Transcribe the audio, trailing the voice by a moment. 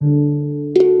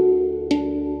Welcome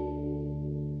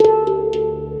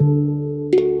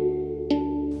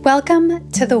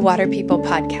to the Water People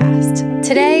podcast.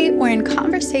 Today, we're in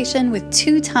conversation with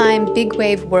two-time big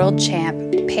wave world champ,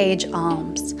 Paige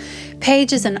Alms.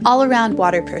 Paige is an all-around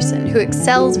water person who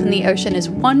excels when the ocean is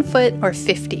 1 foot or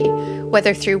 50,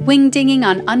 whether through wing dinging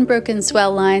on unbroken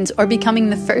swell lines or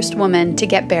becoming the first woman to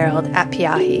get barreled at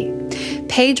Pe'ahi.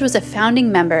 Paige was a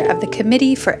founding member of the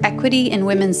Committee for Equity in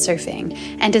Women's Surfing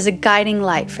and is a guiding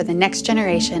light for the next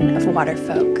generation of water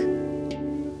folk.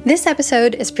 This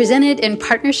episode is presented in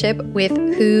partnership with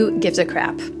Who Gives a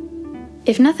Crap.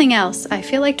 If nothing else, I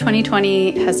feel like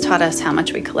 2020 has taught us how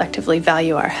much we collectively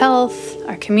value our health,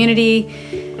 our community,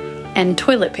 and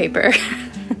toilet paper.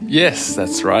 Yes,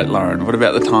 that's right, Lauren. What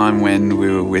about the time when we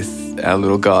were with our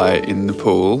little guy in the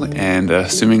pool and a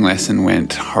swimming lesson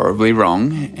went horribly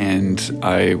wrong and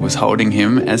I was holding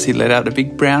him as he let out a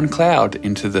big brown cloud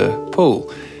into the pool?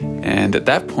 And at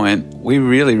that point, we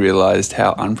really realised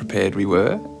how unprepared we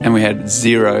were, and we had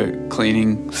zero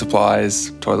cleaning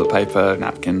supplies, toilet paper,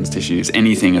 napkins, tissues,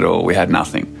 anything at all. We had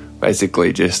nothing.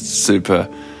 Basically just super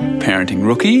parenting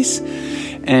rookies.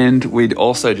 And we'd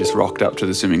also just rocked up to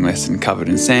the swimming lesson covered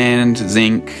in sand,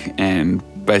 zinc, and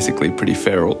basically pretty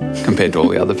feral compared to all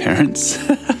the other parents.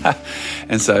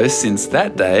 And so since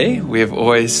that day, we have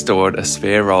always stored a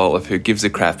spare roll of Who Gives a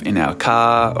Crap in our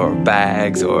car or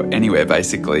bags or anywhere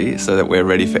basically, so that we're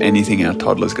ready for anything our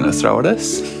toddler's going to throw at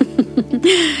us.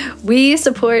 We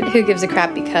support Who Gives a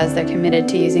Crap because they're committed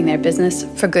to using their business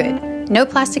for good. No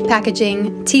plastic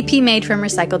packaging, TP made from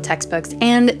recycled textbooks,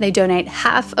 and they donate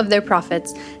half of their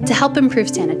profits to help improve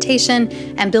sanitation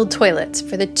and build toilets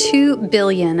for the 2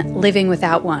 billion living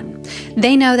without one.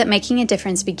 They know that making a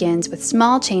difference begins with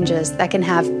small changes that can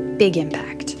have big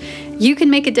impact. You can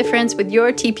make a difference with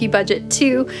your TP budget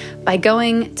too by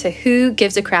going to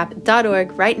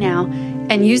whogivesacrap.org right now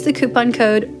and use the coupon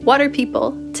code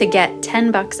WATERPEOPLE to get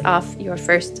 $10 off your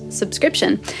first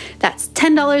subscription. That's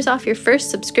 $10 off your first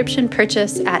subscription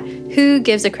purchase at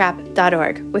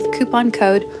whogivesacrap.org with coupon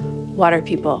code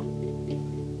WATERPEOPLE.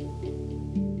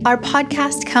 Our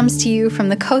podcast comes to you from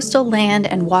the coastal land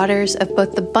and waters of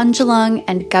both the Bundjalung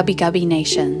and Gubbi Gubbi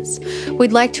nations.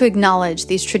 We'd like to acknowledge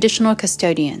these traditional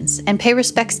custodians and pay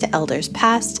respects to elders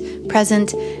past,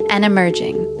 present, and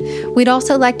emerging. We'd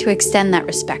also like to extend that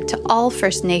respect to all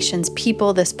First Nations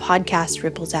people this podcast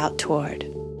ripples out toward.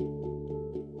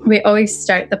 We always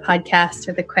start the podcast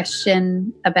with a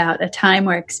question about a time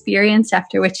or experience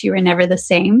after which you were never the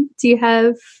same. Do you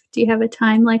have a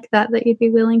time like that you'd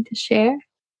be willing to share?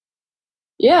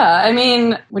 Yeah, I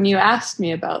mean, when you asked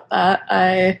me about that,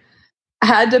 I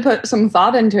had to put some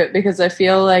thought into it because I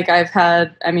feel like I've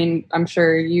had, I'm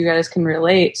sure you guys can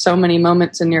relate, so many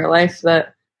moments in your life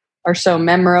that are so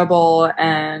memorable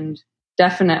and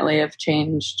definitely have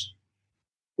changed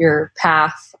your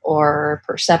path or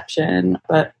perception.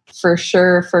 But for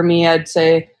sure, for me, I'd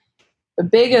say the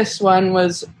biggest one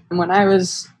was when I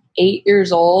was 8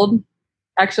 years old.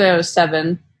 Actually, I was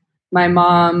 7. My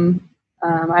mom...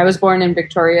 I was born in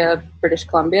Victoria, British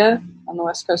Columbia, on the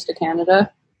west coast of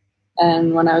Canada.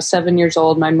 And when I was 7 years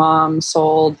old, my mom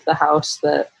sold the house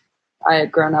that I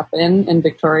had grown up in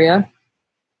Victoria.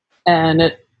 And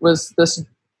it was this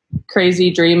crazy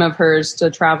dream of hers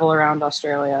to travel around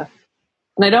Australia.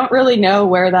 And I don't really know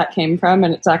where that came from.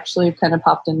 And it's actually kind of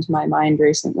popped into my mind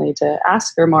recently to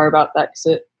ask her more about that.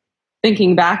 Because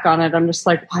thinking back on it, I'm just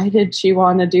like, why did she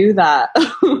want to do that?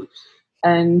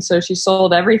 And so she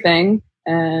sold everything.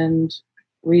 And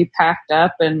we packed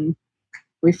up and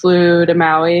we flew to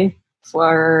Maui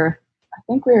for, I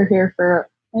think we were here for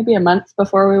maybe a month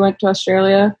before we went to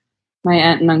Australia. My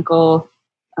aunt and uncle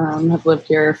have lived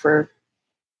here for,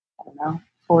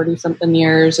 40-something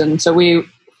years. And so we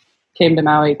came to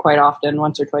Maui quite often,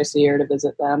 once or twice a year to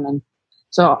visit them. And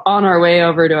so on our way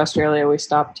over to Australia, we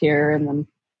stopped here. And then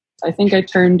I think I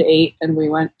turned 8 and we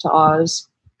went to Oz.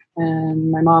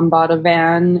 And my mom bought a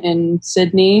van in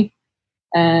Sydney.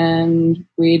 And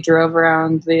we drove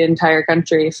around the entire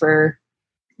country for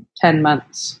 10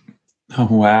 months. Oh,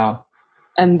 wow.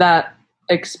 And that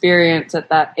experience at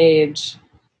that age,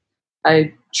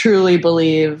 I truly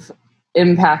believe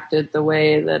impacted the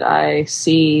way that I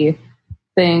see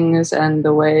things and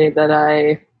the way that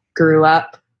I grew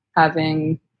up.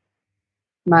 Having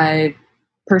my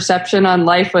perception on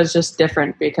life was just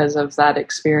different because of that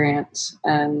experience.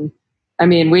 And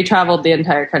we traveled the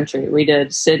entire country. We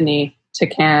did Sydney to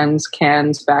Cairns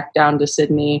back down to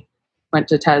Sydney, went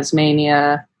to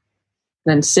Tasmania,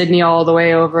 then Sydney all the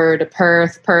way over to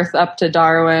Perth up to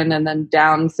Darwin, and then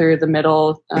down through the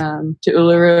middle to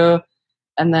Uluru.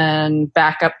 and then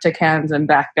back up to Cairns and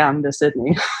back down to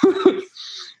Sydney.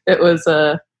 It was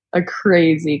a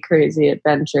crazy, crazy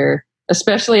adventure,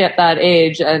 especially at that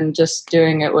age, and just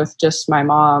doing it with just my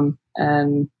mom.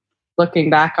 And looking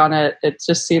back on it, it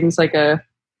just seems like a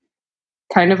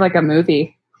kind of like a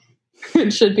movie.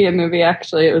 It should be a movie,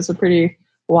 actually. It was a pretty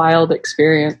wild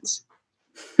experience.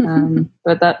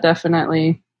 But that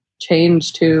definitely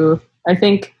changed I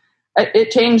think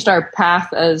it changed our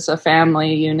path as a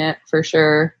family unit for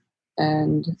sure.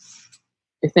 And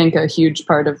I think a huge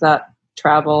part of that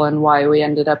travel and why we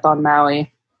ended up on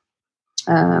Maui.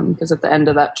 Because at the end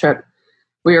of that trip,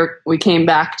 we came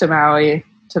back to Maui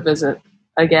to visit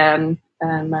again.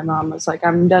 And my mom was like,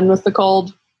 I'm done with the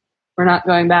cold. We're not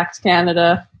going back to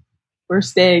Canada. We're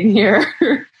staying here.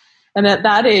 And at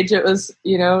that age, it was,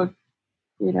 I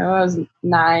was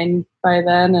 9 by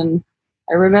then. And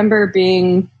I remember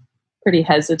being pretty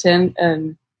hesitant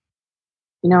and,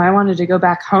 I wanted to go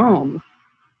back home.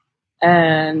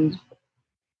 And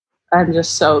I'm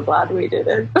just so glad we did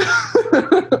it.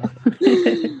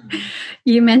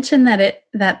 You mentioned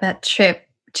that trip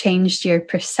changed your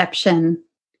perception.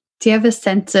 Do you have a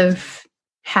sense of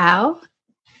how?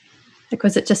 Like,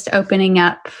 was it just opening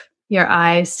up your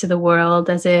eyes to the world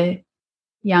as a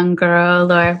young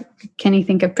girl, or can you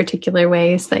think of particular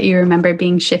ways that you remember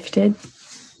being shifted?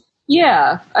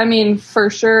 Yeah, I mean, for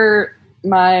sure,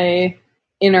 my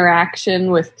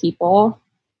interaction with people.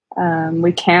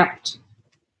 We camped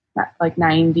like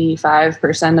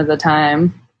 95% of the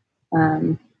time.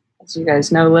 As you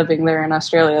guys know, living there in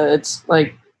Australia, it's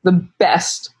like the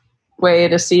best way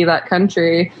to see that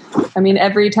country. I mean,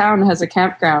 every town has a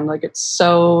campground. Like, it's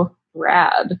so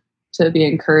rad to be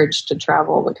encouraged to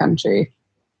travel the country.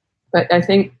 But I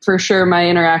think for sure my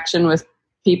interaction with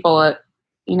people at,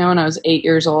 when I was 8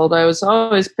 years old, I was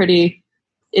always pretty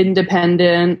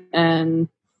independent and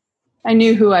I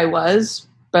knew who I was.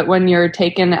 But when you're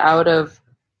taken out of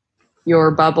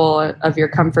your bubble, of your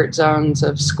comfort zones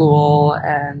of school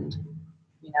and,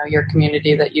 your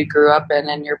community that you grew up in,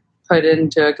 and you're put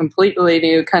into a completely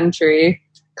new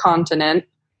continent,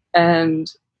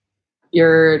 and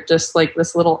you're just like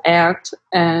this little ant,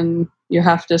 and you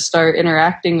have to start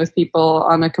interacting with people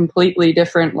on a completely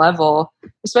different level,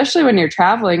 especially when you're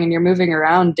traveling and you're moving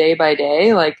around day by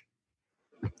day. Like,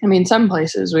 I mean, some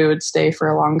places we would stay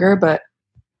for longer, but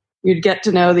you'd get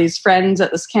to know these friends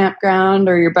at this campground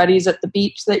or your buddies at the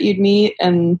beach that you'd meet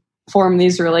and form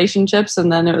these relationships.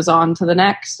 And then it was on to the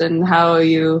next, and how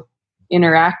you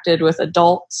interacted with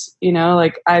adults.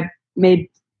 Like, I made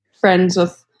friends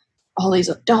with all these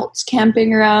adults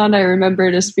camping around. I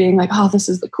remember just being like, oh, this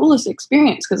is the coolest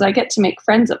experience because I get to make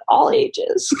friends of all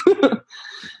ages.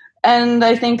 And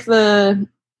I think the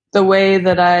way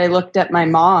that I looked at my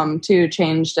mom too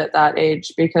changed at that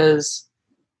age, because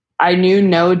I knew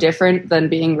no different than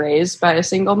being raised by a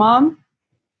single mom.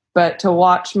 But to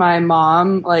watch my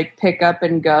mom like pick up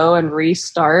and go and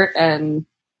restart and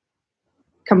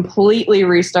completely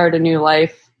restart a new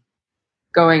life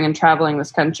going and traveling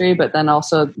this country, but then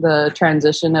also the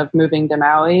transition of moving to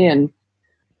Maui and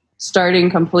starting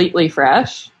completely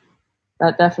fresh,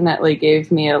 that definitely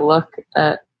gave me a look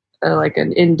at like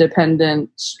an independent,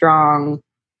 strong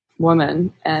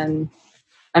woman. And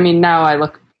I mean, now I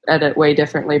look at it way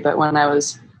differently, but when I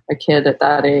was a kid at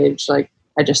that age, like,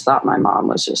 I just thought my mom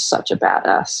was just such a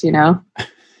badass,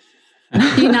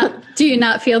 Do you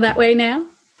not feel that way now?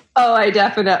 Oh, I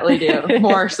definitely do.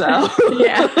 More so.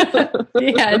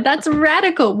 Yeah, that's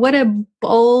radical. What a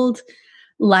bold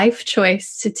life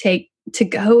choice to take, to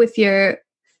go with your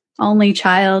only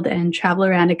child and travel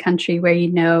around a country where you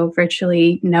know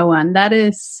virtually no one. That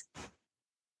is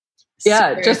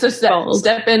just a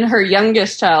step in her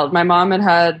youngest child. My mom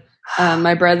had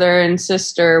my brother and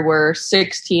sister were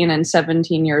 16 and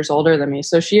 17 years older than me.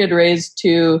 So she had raised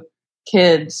 2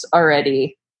 kids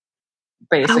already,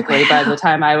 basically, by the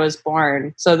time I was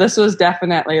born. So this was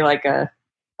definitely like a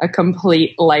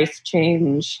complete life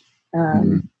change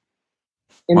in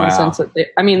the sense that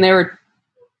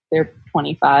they're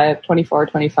 24,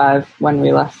 25 when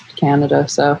we left Canada.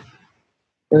 So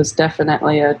it was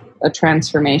definitely a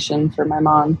transformation for my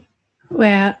mom.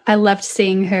 Well, I loved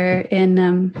seeing her in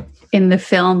the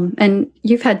film, and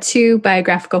you've had 2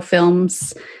 biographical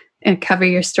films cover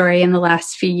your story in the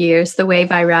last few years, The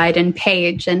Wave I Ride and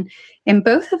Page. And in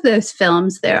both of those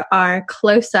films, there are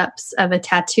close-ups of a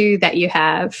tattoo that you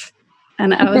have.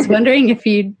 And I was wondering if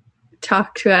you'd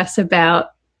talk to us about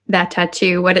that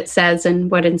tattoo, what it says,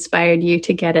 and what inspired you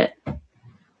to get it.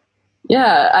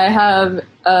 Yeah, I have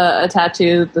a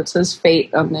tattoo that says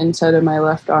Fate on the inside of my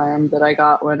left arm that I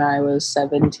got when I was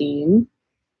 17.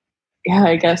 Yeah,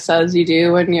 I guess as you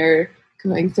do when you're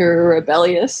going through a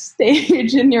rebellious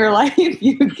stage in your life,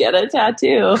 you get a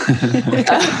tattoo.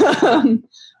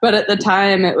 But at the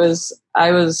time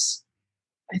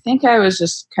I think I was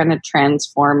just kind of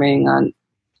transforming on,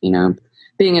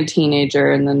 being a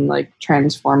teenager and then like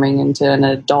transforming into an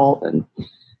adult. And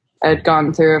I had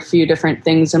gone through a few different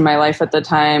things in my life at the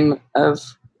time of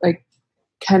like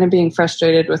kind of being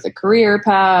frustrated with a career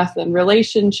path and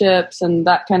relationships and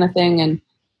that kind of thing. And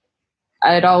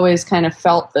I had always kind of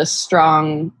felt this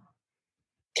strong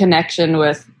connection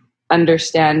with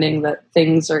understanding that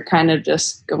things are kind of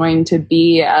just going to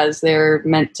be as they're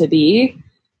meant to be,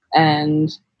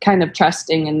 and kind of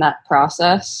trusting in that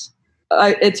process.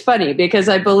 It's funny because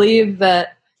I believe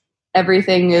that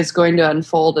everything is going to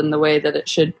unfold in the way that it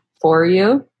should for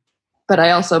you, but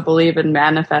I also believe in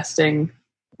manifesting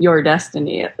your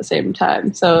destiny at the same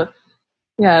time. So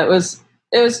yeah, it was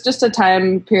just a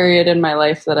time period in my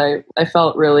life that I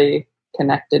felt really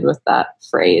connected with that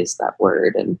phrase, that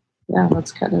word. And yeah,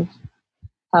 that's kind of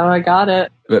how I got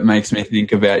it. It makes me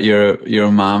think about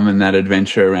your mum and that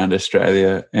adventure around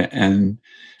Australia. And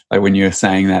like when you were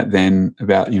saying that then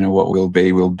about, what will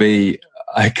be,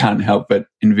 I can't help but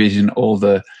envision all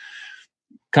the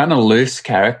kind of loose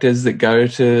characters that go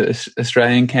to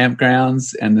Australian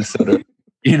campgrounds and the sort of,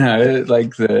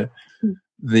 like the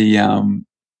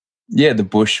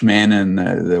bushmen and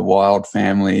the wild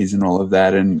families and all of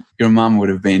that. And your mum would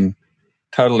have been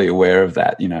totally aware of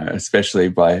that, especially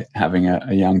by having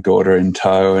a young daughter in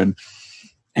tow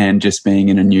and just being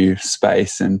in a new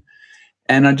space. And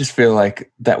I just feel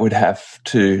like that would have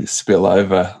to spill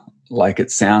over, like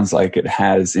it sounds like it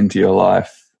has, into your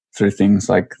life through things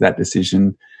like that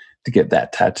decision to get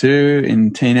that tattoo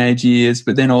in teenage years,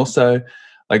 but then also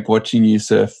like watching you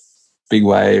surf big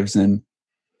waves and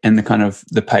the kind of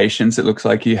the patience it looks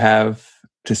like you have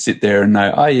to sit there and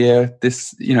know, oh yeah,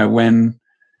 this, when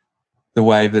the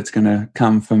wave that's going to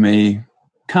come for me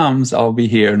comes, I'll be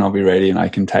here and I'll be ready and I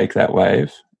can take that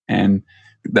wave. And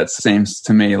that seems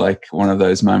to me like one of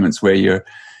those moments where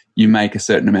you make a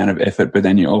certain amount of effort, but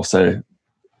then you also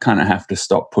kind of have to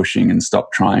stop pushing and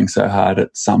stop trying so hard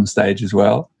at some stage as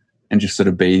well and just sort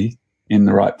of be in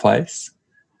the right place.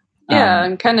 Yeah,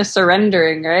 and kind of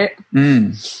surrendering, right?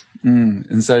 And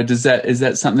so is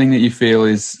that something that you feel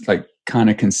is like kind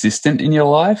of consistent in your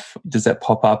life? Does that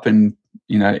pop up in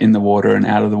the water and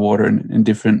out of the water in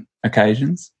different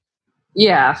occasions?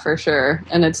 Yeah, for sure.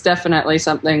 And it's definitely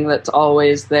something that's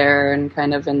always there and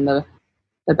kind of in the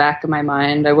back of my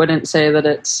mind. I wouldn't say that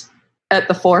it's at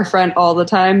the forefront all the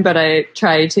time, but I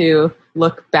try to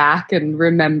look back and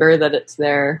remember that it's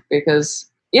there because,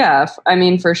 yeah,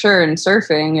 for sure in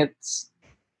surfing,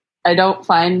 I don't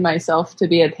find myself to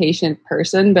be a patient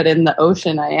person, but in the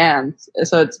ocean I am.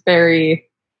 So it's very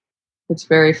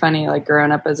funny. Like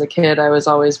growing up as a kid, I was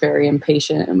always very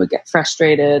impatient and would get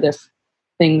frustrated if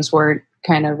things weren't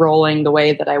kind of rolling the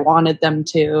way that I wanted them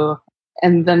to.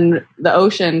 And then the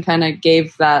ocean kind of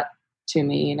gave that to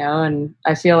me, and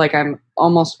I feel like I'm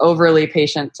almost overly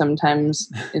patient sometimes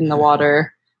in the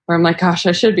water where I'm like, gosh,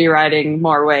 I should be riding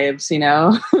more waves,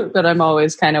 but I'm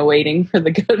always kind of waiting for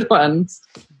the good ones.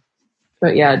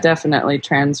 But yeah, it definitely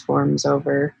transforms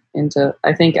over into,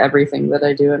 I think, everything that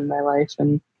I do in my life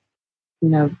and,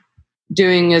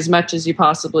 doing as much as you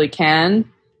possibly can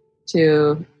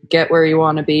to get where you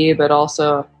want to be, but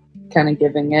also kind of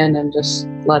giving in and just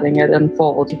letting it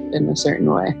unfold in a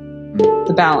certain way.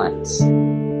 The balance.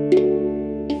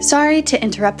 Sorry to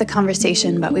interrupt the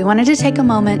conversation, but we wanted to take a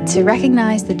moment to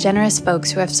recognize the generous folks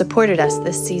who have supported us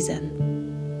this season.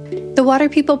 The Water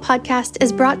People podcast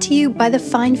is brought to you by the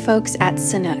fine folks at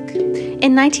Sanuk.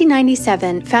 In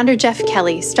 1997, founder Jeff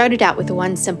Kelly started out with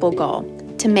one simple goal: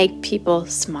 to make people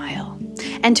smile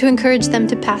and to encourage them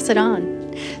to pass it on.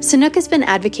 Sanuk has been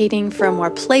advocating for a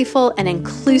more playful and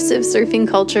inclusive surfing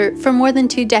culture for more than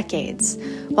 2 decades,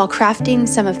 while crafting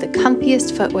some of the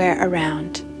comfiest footwear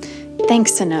around.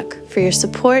 Thanks, Sanuk, for your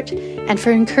support and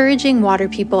for encouraging water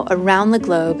people around the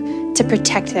globe to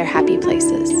protect their happy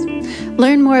places.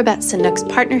 Learn more about Sanuk's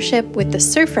partnership with the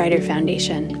Surfrider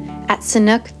Foundation at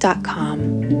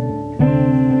sanuk.com.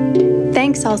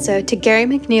 Thanks also to Gary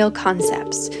McNeil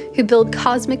Concepts, who build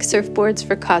cosmic surfboards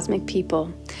for cosmic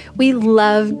people. We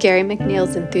love Gary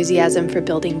McNeil's enthusiasm for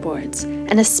building boards,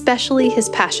 and especially his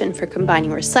passion for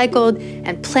combining recycled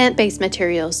and plant-based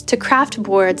materials to craft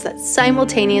boards that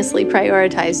simultaneously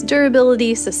prioritize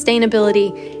durability,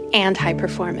 sustainability, and high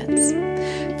performance.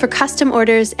 For custom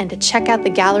orders and to check out the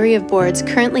gallery of boards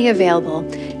currently available,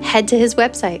 head to his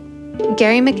website,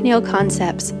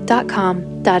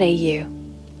 garymcneilconcepts.com.au.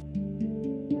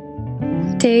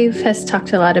 Dave has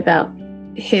talked a lot about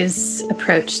his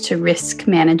approach to risk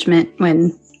management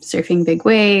when surfing big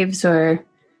waves or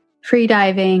free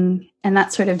diving. And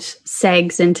that sort of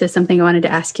segs into something I wanted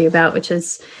to ask you about, which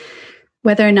is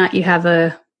whether or not you have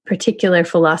a particular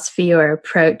philosophy or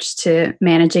approach to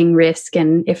managing risk,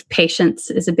 and if patience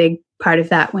is a big part of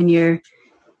that when you're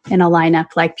in a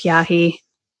lineup like Pe'ahi.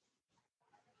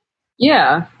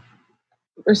 Yeah.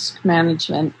 Risk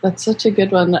management. That's such a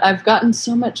good one. I've gotten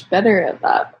so much better at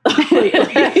that lately.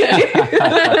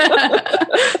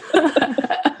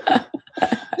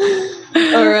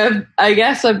 Or I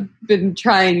guess I've been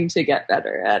trying to get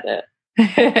better at it.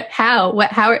 How?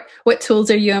 What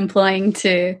tools are you employing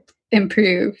to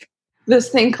improve? This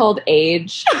thing called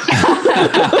age.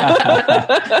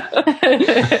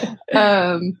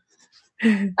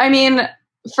 I mean,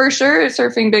 for sure,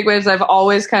 surfing big waves, I've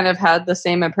always kind of had the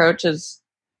same approach as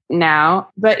now.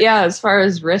 But yeah, as far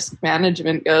as risk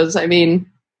management goes, I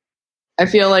mean, I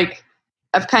feel like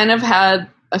I've kind of had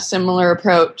a similar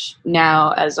approach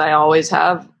now as I always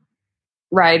have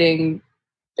riding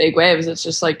big waves. It's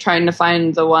just like trying to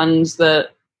find the ones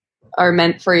that are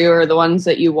meant for you or the ones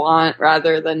that you want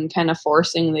rather than kind of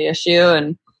forcing the issue.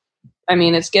 And I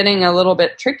mean, it's getting a little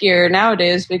bit trickier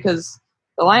nowadays because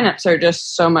the lineups are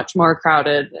just so much more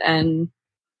crowded and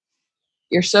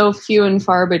you're so few and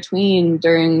far between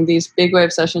during these big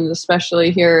wave sessions,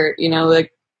 especially here, you know,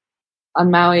 like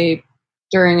on Maui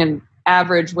during an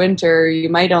average winter, you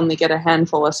might only get a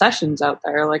handful of sessions out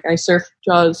there. Like I surfed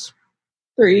Jaws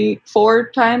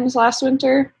 3-4 times last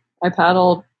winter. I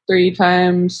paddled 3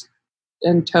 times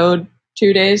and towed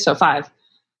 2 days, so 5.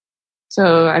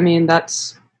 So, I mean,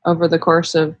 that's over the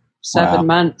course of 7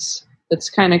 months. It's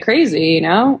kind of crazy, you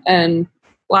know? And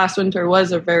last winter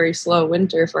was a very slow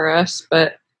winter for us,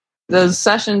 but those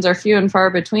sessions are few and far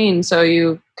between. So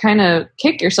you kind of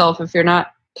kick yourself if you're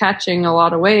not catching a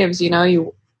lot of waves. You know,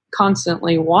 you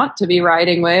constantly want to be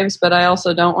riding waves, but I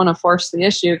also don't want to force the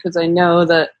issue because I know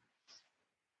that,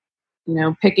 you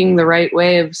know, picking the right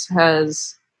waves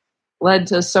has led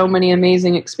to so many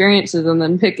amazing experiences, and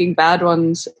then picking bad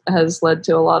ones has led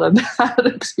to a lot of bad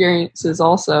experiences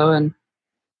also. And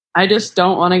I just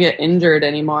don't want to get injured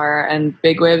anymore. And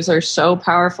big waves are so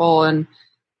powerful and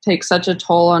take such a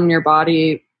toll on your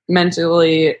body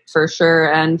mentally for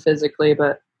sure and physically.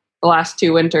 But the last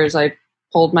 2 winters, I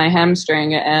pulled my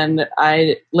hamstring and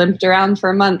I limped around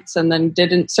for months and then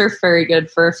didn't surf very good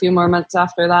for a few more months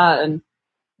after that. And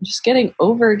just getting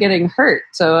over getting hurt.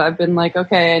 So I've been like,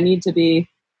 okay, I need to be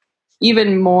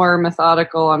even more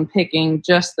methodical on picking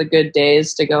just the good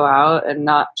days to go out and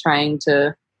not trying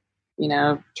to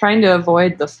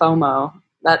avoid the FOMO.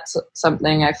 That's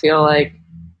something I feel like,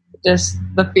 just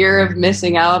the fear of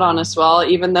missing out on a swell,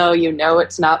 even though you know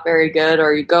it's not very good,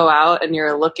 or you go out and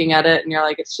you're looking at it and you're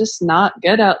like, it's just not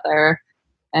good out there.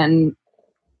 And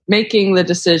making the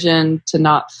decision to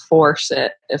not force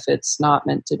it if it's not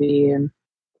meant to be.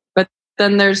 But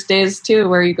then there's days too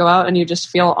where you go out and you just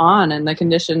feel on and the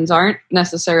conditions aren't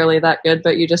necessarily that good,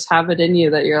 but you just have it in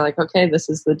you that you're like, okay, this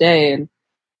is the day. And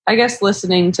I guess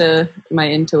listening to my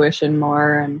intuition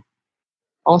more, and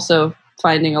also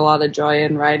finding a lot of joy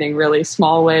in riding really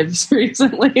small waves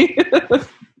recently.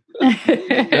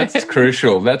 That's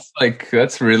crucial.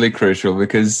 That's really crucial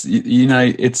because you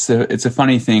know it's a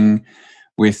funny thing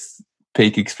with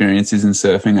peak experiences in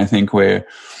surfing. I think where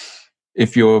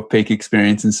if your peak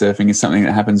experience in surfing is something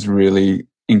that happens really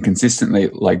inconsistently,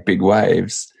 like big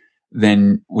waves,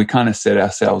 then we kind of set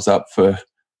ourselves up for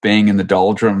being in the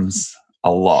doldrums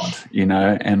a lot, you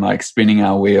know, and like spinning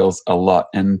our wheels a lot,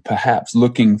 and perhaps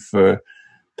looking for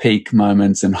peak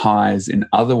moments and highs in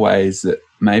other ways that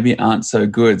maybe aren't so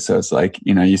good. So it's like,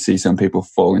 you know, you see some people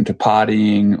fall into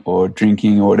partying or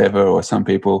drinking or whatever, or some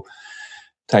people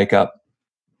take up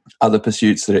other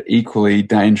pursuits that are equally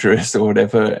dangerous or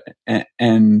whatever.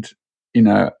 And you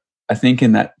know, I think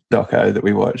in that doco that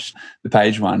we watched, the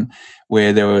Page one,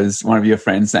 where there was one of your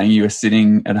friends saying you were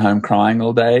sitting at home crying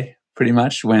all day pretty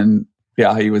much when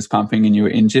Pe'ahi was pumping and you were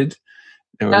injured.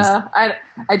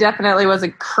 I definitely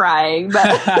wasn't crying, but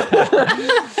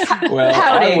well,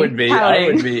 I would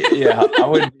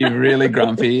be really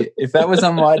grumpy if that was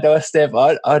on my doorstep.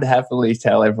 I'd happily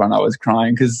tell everyone I was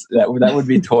crying because that would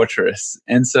be torturous.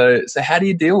 And so how do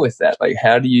you deal with that? Like,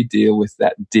 how do you deal with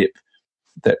that dip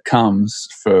that comes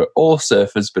for all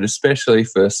surfers, but especially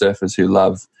for surfers who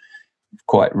love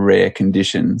quite rare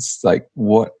conditions? Like,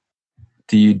 what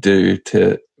do you do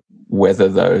to weather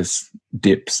those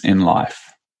dips in life?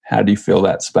 How do you fill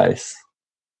that space?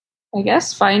 I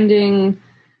guess finding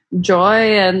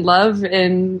joy and love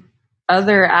in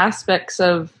other aspects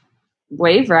of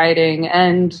wave riding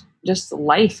and just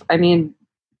life. I mean,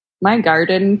 my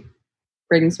garden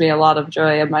brings me a lot of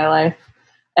joy in my life.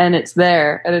 And it's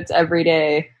there, and it's every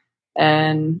day.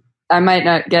 And I might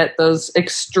not get those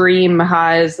extreme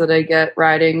highs that I get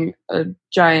riding a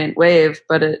giant wave,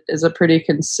 but it is a pretty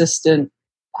consistent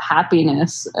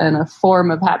happiness and a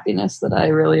form of happiness that I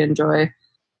really enjoy.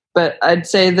 But I'd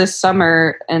say this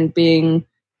summer, and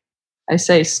I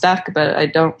say stuck, but I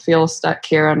don't feel stuck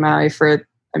here on Maui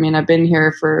I've been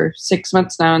here for 6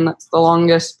 months now, and that's the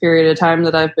longest period of time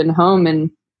that I've been home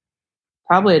in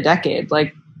probably a decade.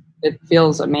 Like, it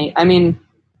feels amazing. I mean,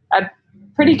 I'm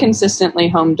pretty consistently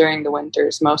home during the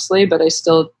winters mostly, but I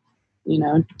still,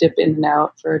 dip in and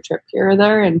out for a trip here or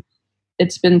there. And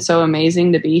it's been so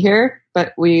amazing to be here.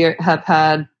 But we have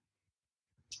had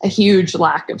a huge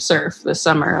lack of surf this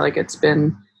summer. Like, it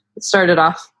started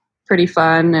off pretty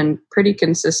fun and pretty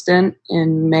consistent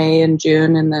in May and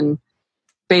June, and then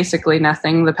basically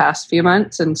nothing the past few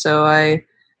months. And so I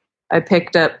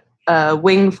picked up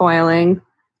wing foiling,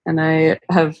 and I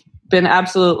have been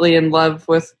absolutely in love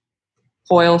with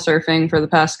foil surfing for the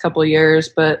past couple of years,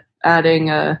 but adding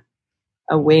a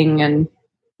wing and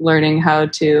learning how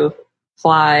to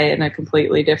fly in a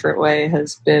completely different way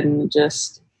has been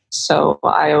just so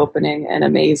eye-opening and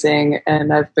amazing.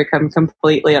 And I've become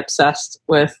completely obsessed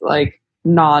with like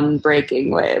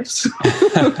non-breaking waves.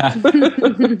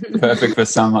 Perfect for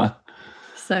summer.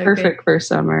 So perfect for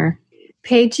summer.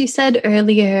 Paige, you said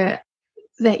earlier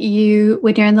that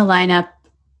when you're in the lineup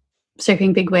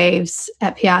surfing big waves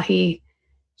at Pe'ahi,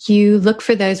 you look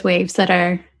for those waves that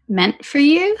are meant for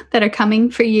you, that are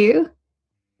coming for you.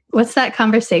 What's that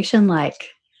conversation like?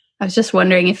 I was just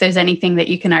wondering if there's anything that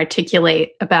you can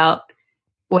articulate about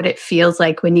what it feels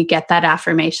like when you get that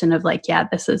affirmation of like, yeah,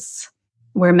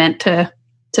 we're meant to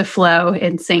flow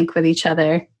in sync with each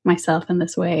other, myself and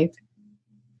this wave.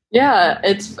 Yeah,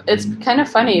 it's kind of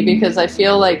funny because I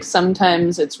feel like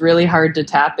sometimes it's really hard to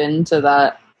tap into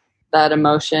that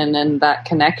emotion and that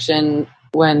connection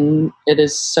when it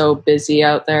is so busy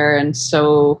out there and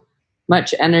so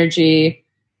much energy.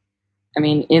 I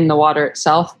mean, in the water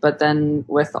itself, but then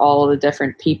with all the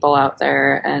different people out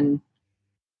there. And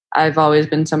I've always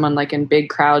been someone like in big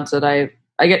crowds that I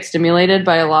get stimulated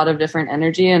by a lot of different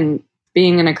energy. And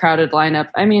being in a crowded lineup,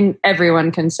 I mean,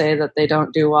 everyone can say that they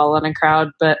don't do well in a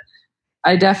crowd, but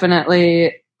I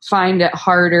definitely find it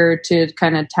harder to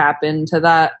kind of tap into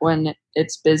that when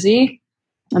it's busy.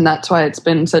 And that's why it's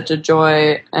been such a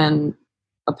joy and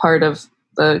a part of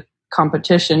the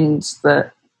competitions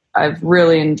that I've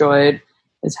really enjoyed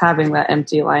is having that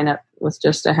empty lineup with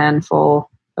just a handful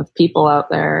of people out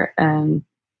there and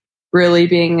really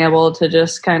being able to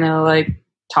just kind of like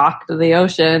talk to the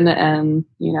ocean and,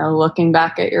 looking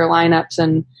back at your lineups.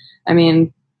 And I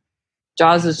mean,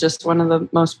 Jaws is just one of the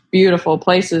most beautiful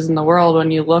places in the world.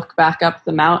 When you look back up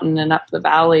the mountain and up the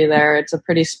valley there, it's a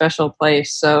pretty special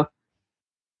place. So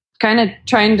kind of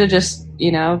trying to just,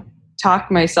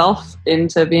 talk myself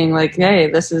into being like, hey,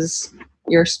 this is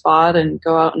your spot, and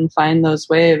go out and find those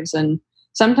waves. And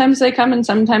sometimes they come and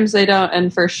sometimes they don't.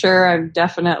 And for sure, I'm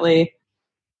definitely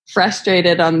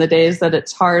frustrated on the days that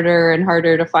it's harder and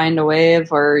harder to find a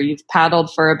wave, or you've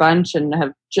paddled for a bunch and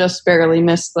have just barely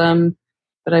missed them.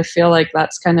 But I feel like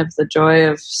that's kind of the joy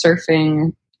of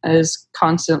surfing, is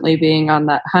constantly being on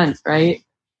that hunt, right?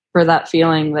 For that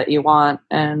feeling that you want.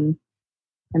 And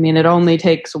I mean, it only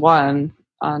takes one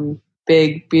on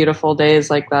big, beautiful days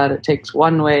like that. It takes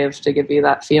one wave to give you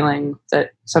that feeling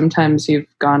that sometimes you've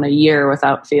gone a year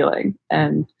without feeling,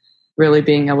 and really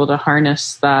being able to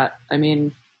harness that. I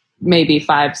mean, maybe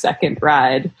 5-second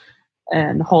ride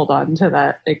and hold on to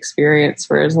that experience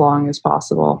for as long as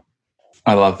possible.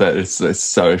 I love that it's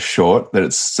so short, that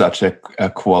it's such a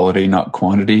quality, not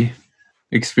quantity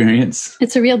experience.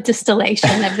 It's a real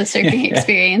distillation of the surfing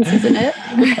experience, isn't it?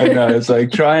 I know. It's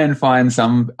like, try and find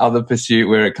some other pursuit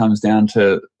where it comes down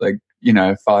to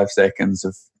 5 seconds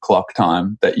of clock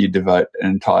time that you devote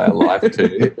an entire life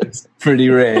to. It's pretty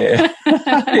rare.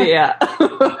 Yeah.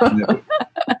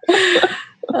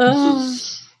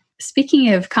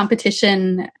 Speaking of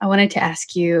competition, I wanted to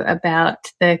ask you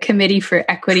about the Committee for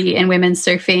Equity in Women's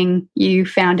Surfing. You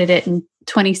founded it in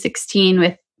 2016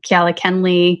 with Keala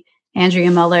Kenley,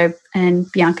 Andrea Muller, and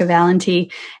Bianca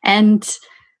Valenti. And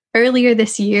earlier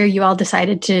this year, you all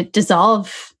decided to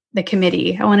dissolve the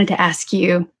committee. I wanted to ask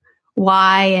you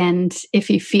why, and if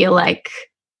you feel like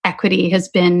equity has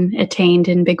been attained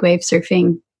in big wave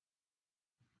surfing.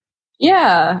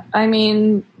 Yeah, I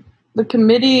mean, the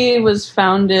committee was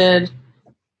founded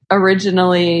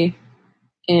originally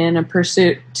in a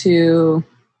pursuit to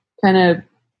kind of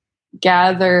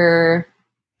gather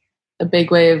the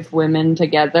big wave women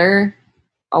together.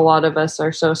 A lot of us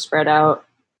are so spread out,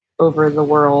 over the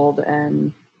world.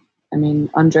 And I mean,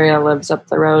 Andrea lives up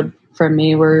the road from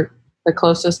me. We're the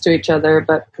closest to each other,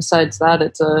 but besides that,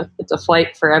 it's a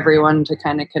flight for everyone to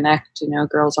kind of connect, you know,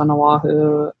 girls on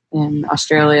Oahu, in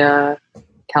Australia,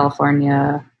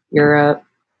 California, Europe,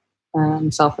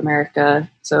 South America.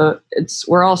 So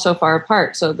we're all so far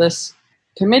apart. So this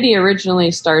committee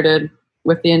originally started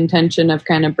with the intention of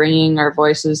kind of bringing our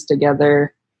voices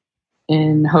together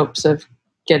in hopes of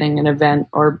getting an event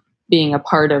or being a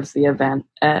part of the event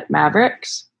at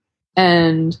Mavericks.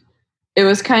 And it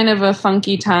was kind of a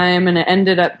funky time, and it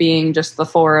ended up being just the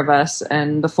four of us.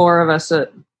 And the four of us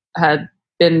had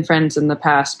been friends in the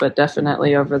past, but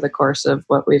definitely over the course of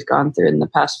what we've gone through in the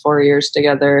past 4 years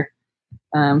together,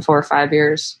 4 or 5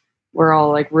 years, we're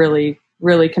all like really,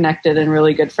 really connected and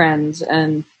really good friends.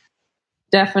 And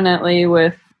definitely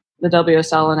with the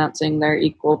WSL announcing their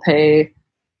equal pay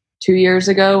 2 years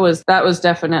ago, was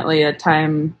definitely a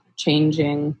time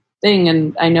changing thing.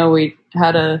 And I know we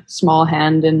had a small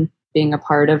hand in being a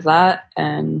part of that.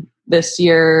 And this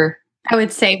year, I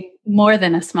would say more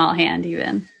than a small hand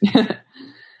even.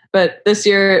 But this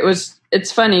year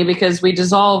it's funny because we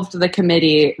dissolved the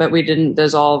committee, but we didn't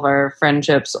dissolve our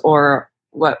friendships or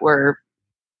what we're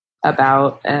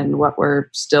about and what we're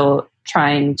still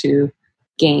trying to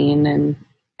gain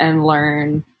and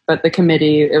learn. But the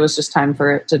committee, it was just time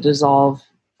for it to dissolve.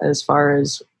 As far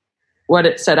as what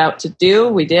it set out to do,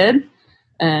 we did.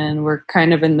 And we're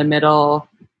kind of in the middle,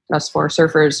 us four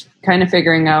surfers, kind of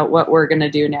figuring out what we're going to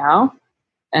do now.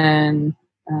 And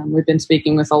we've been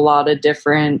speaking with a lot of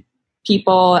different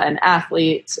people and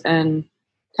athletes and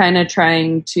kind of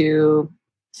trying to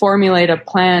formulate a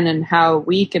plan and how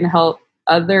we can help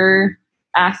other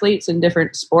athletes in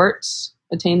different sports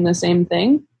attain the same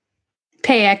thing.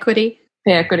 Pay equity,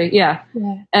 yeah.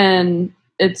 And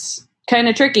it's kind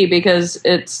of tricky because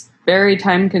it's very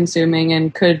time consuming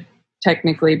and could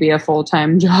technically be a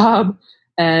full-time job.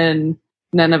 And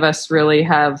none of us really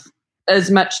have as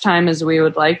much time as we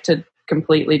would like to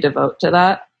completely devote to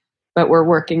that. But we're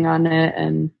working on it.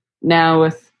 And now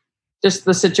with just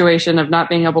the situation of not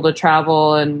being able to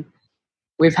travel, and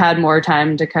we've had more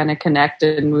time to kind of connect,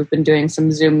 and we've been doing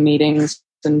some Zoom meetings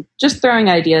and just throwing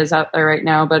ideas out there right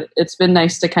now. But it's been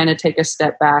nice to kind of take a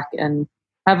step back and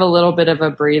have a little bit of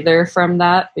a breather from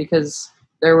that, because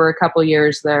there were a couple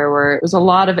years there where it was a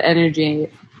lot of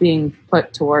energy being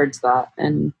put towards that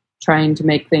and trying to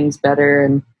make things better.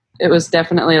 And it was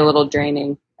definitely a little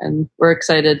draining, and we're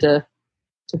excited to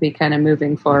be kind of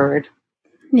moving forward.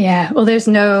 Yeah. Well, there's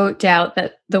no doubt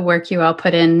that the work you all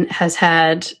put in has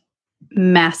had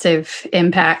massive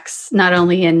impacts, not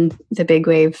only in the big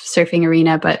wave surfing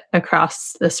arena, but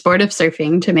across the sport of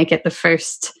surfing, to make it the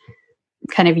first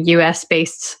kind of US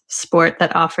based sport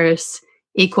that offers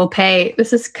equal pay.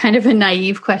 This is kind of a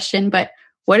naive question, but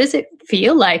what does it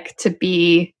feel like to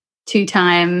be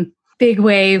 2-time big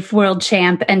wave world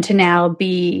champ and to now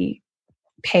be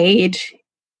paid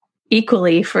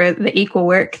equally for the equal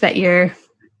work that your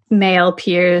male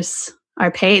peers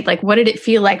are paid? Like, what did it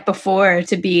feel like before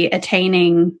to be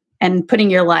attaining and putting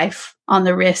your life on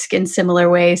the risk in similar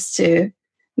ways to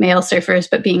male surfers,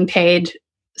 but being paid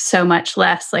so much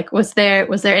less? Like, was there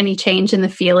any change in the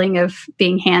feeling of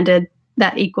being handed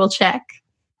that equal check?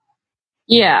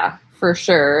 Yeah, for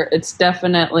sure. It's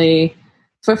definitely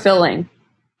fulfilling,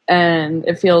 and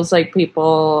it feels like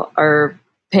people are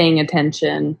paying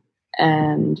attention,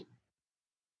 and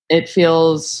it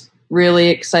feels really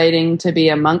exciting to be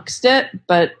amongst it,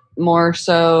 but more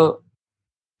so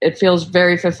it feels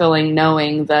very fulfilling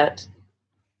knowing that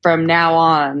from now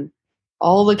on,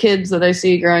 all the kids that I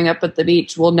see growing up at the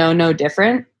beach will know no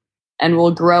different, and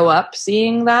will grow up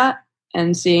seeing that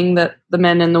and seeing that the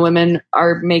men and the women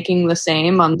are making the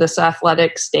same on this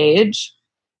athletic stage.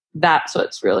 That's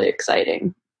what's really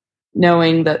exciting.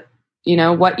 Knowing that, you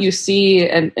know, what you see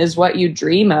and is what you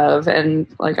dream of. And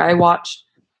like, I watched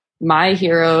my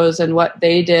heroes and what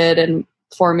they did and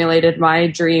formulated my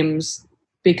dreams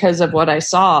because of what I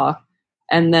saw.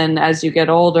 And then as you get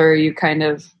older, you kind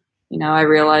of, you know, I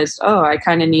realized, oh, I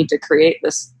kind of need to create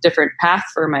this different path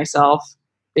for myself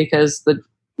because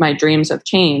my dreams have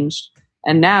changed.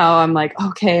 And now I'm like,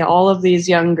 okay, all of these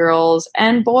young girls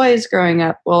and boys growing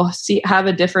up will have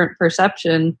a different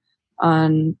perception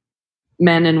on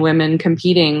men and women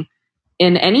competing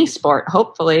in any sport,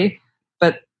 hopefully.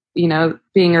 But, you know,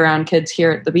 being around kids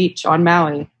here at the beach on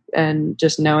Maui and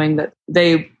just knowing that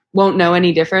they won't know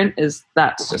any different,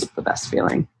 that's just the best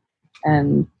feeling.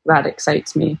 And that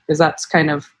excites me because that's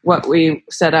kind of what we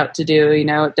set out to do. You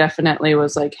know, it definitely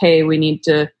was like, hey, we need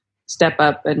to step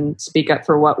up and speak up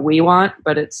for what we want,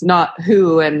 but it's not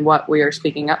who and what we are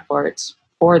speaking up for. It's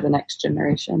for the next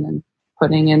generation and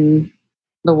putting in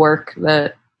the work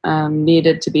that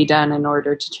needed to be done in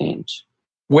order to change.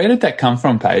 Where did that come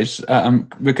from, Paige?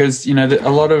 Because, you know,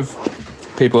 a lot of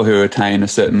people who attain a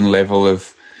certain level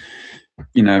of,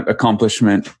 you know,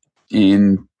 accomplishment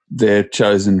in their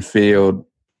chosen field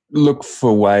look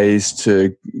for ways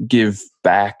to give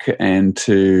back and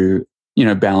to, you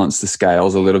know, balance the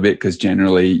scales a little bit, because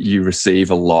generally you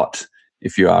receive a lot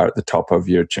if you are at the top of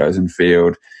your chosen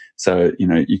field. So, you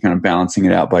know, you're kind of balancing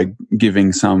it out by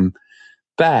giving some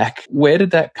back. Where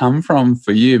did that come from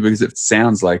for you? Because it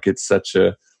sounds like it's such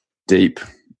a deep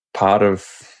part of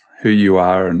who you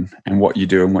are and what you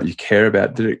do and what you care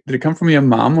about. Did it come from your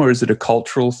mum, or is it a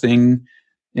cultural thing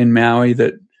in Maui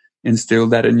that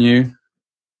instilled that in you?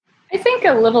 I think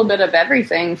a little bit of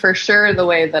everything. For sure, the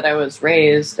way that I was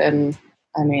raised. And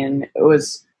I mean, it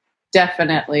was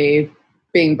definitely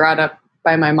being brought up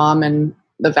by my mom and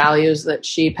the values that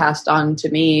she passed on to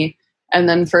me. And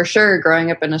then for sure,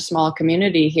 growing up in a small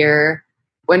community here,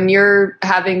 when you're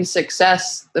having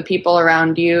success, the people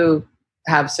around you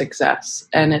have success.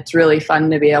 And it's really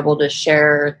fun to be able to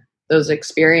share those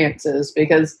experiences,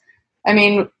 because, I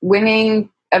mean, winning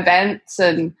events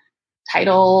and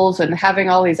titles and having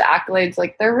all these accolades,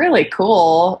 like, they're really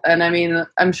cool. And I mean,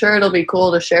 I'm sure it'll be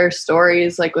cool to share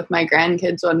stories like with my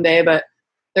grandkids one day, but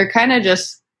they're kind of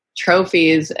just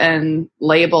trophies and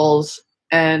labels,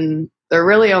 and they're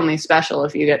really only special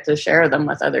if you get to share them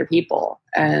with other people.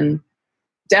 And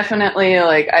definitely,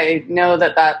 like, I know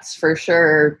that that's for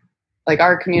sure, like,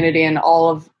 our community and all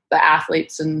of the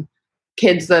athletes and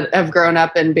kids that have grown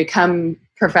up and become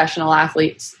professional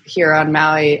athletes here on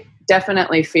Maui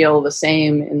definitely feel the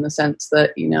same, in the sense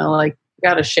that, you know, like, you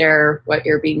got to share what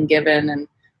you're being given. And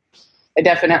I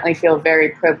definitely feel very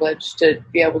privileged to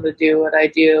be able to do what I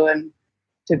do and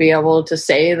to be able to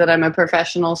say that I'm a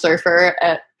professional surfer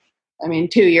at,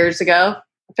 2 years ago,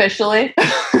 officially.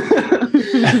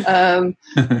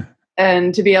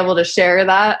 And to be able to share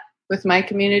that with my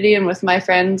community and with my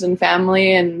friends and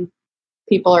family and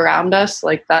people around us,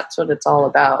 like, that's what it's all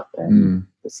about. And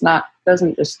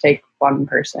doesn't just take one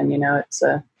person, you know,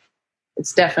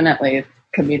 it's definitely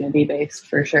community based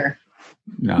for sure.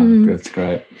 No, that's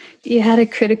great. You had a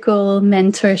critical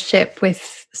mentorship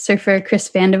with surfer Chris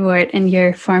Vandervoort in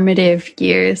your formative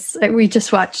years. We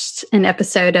just watched an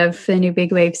episode of the new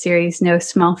Big Wave series, No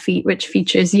Small Feat, which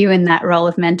features you in that role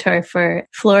of mentor for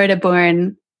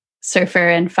Florida-born surfer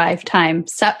and 5-time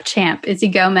SUP champ Izzy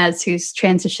Gomez, who's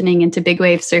transitioning into big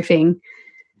wave surfing.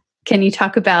 Can you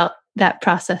talk about that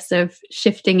process of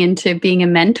shifting into being a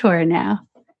mentor now?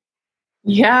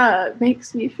 Yeah, it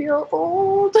makes me feel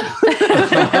old.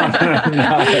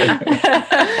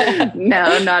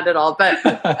 No, not at all. But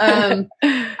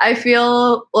I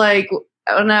feel like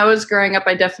when I was growing up,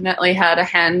 I definitely had a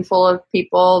handful of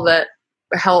people that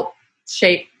helped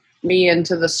shape me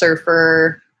into the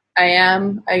surfer I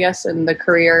am, I guess, in the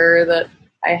career that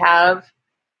I have.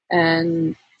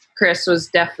 And Chris was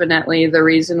definitely the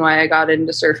reason why I got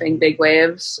into surfing big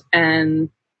waves. And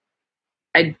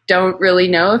I don't really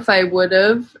know if I would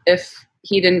have if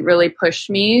he didn't really push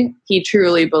me. He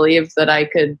truly believed that I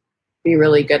could be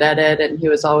really good at it. And he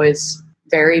was always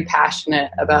very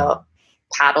passionate about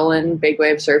paddling big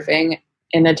wave surfing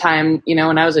in a time, you know,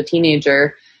 when I was a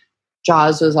teenager,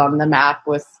 Jaws was on the map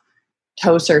with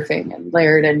tow surfing and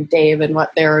Laird and Dave and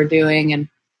what they were doing. And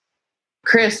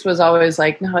Chris was always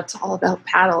like, no, it's all about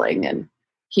paddling. And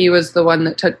he was the one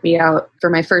that took me out for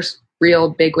my first real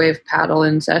big wave paddle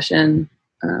in session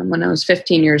when I was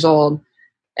 15 years old.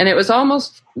 And it was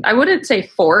almost, I wouldn't say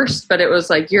forced, but it was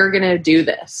like, you're going to do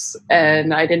this.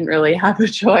 And I didn't really have a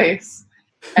choice.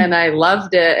 And I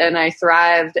loved it and I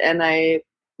thrived. And I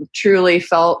truly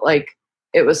felt like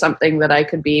it was something that I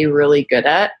could be really good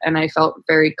at. And I felt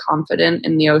very confident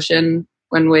in the ocean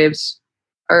when waves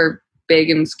are big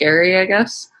and scary, I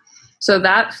guess. So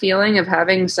that feeling of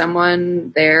having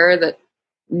someone there that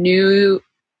knew,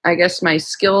 I guess, my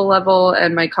skill level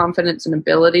and my confidence and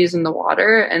abilities in the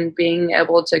water, and being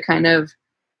able to kind of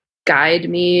guide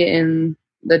me in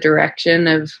the direction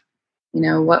of, you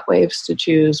know, what waves to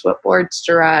choose, what boards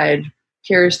to ride.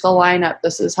 Here's the lineup.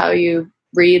 This is how you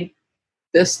read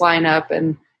this lineup,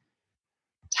 and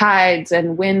tides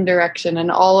and wind direction and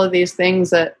all of these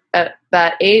things that at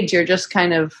that age, you're just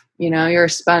kind of, you know, you're a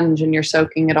sponge and you're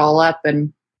soaking it all up.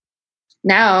 And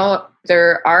now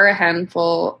there are a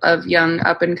handful of young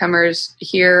up-and-comers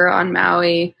here on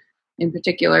Maui in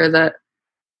particular that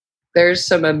there's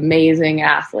some amazing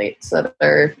athletes that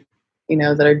are, you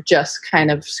know, that are just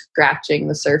kind of scratching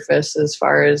the surface as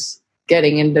far as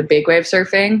getting into big wave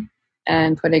surfing.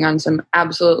 and putting on some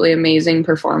absolutely amazing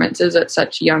performances at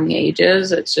such young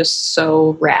ages. It's just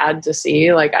so rad to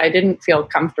see. Like, I didn't feel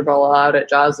comfortable out at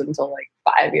Jaws until like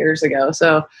 5 years ago.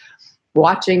 So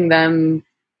watching them,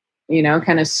 you know,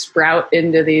 kind of sprout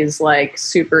into these like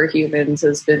superhumans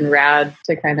has been rad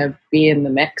to kind of be in the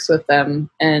mix with them.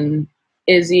 And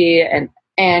Izzy and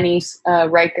Annie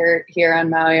Reichert here on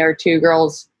Maui are two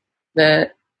girls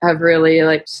that have really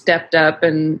like stepped up,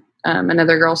 and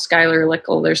another girl, Skylar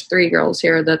Lickle. There's 3 girls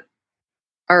here that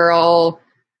are all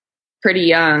pretty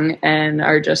young and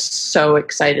are just so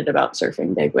excited about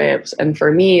surfing big waves. And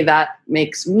for me, that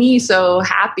makes me so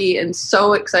happy and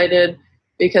so excited,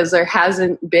 because there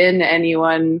hasn't been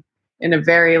anyone in a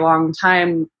very long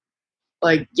time,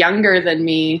 like younger than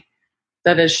me,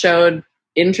 that has showed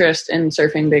interest in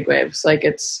surfing big waves. Like,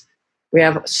 we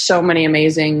have so many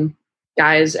amazing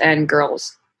guys and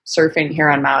girls surfing here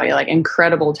on Maui, like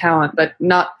incredible talent, but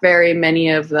not very many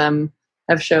of them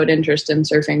have showed interest in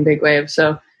surfing big waves.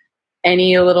 So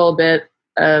any little bit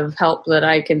of help that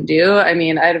I can do, I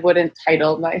mean, I wouldn't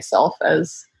title myself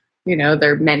as, you know,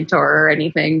 their mentor or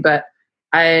anything, but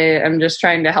I am just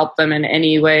trying to help them in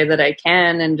any way that I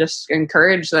can and just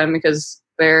encourage them, because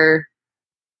they're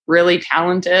really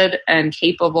talented and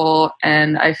capable,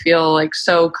 and I feel like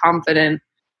so confident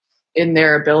in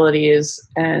their abilities,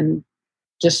 and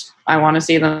just I want to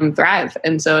see them thrive.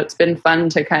 And so it's been fun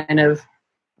to kind of,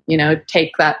 you know,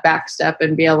 take that back step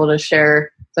and be able to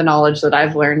share the knowledge that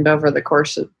I've learned over the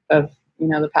course of you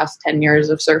know, the past 10 years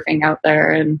of surfing out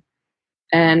there,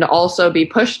 and also be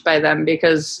pushed by them,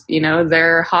 because, you know,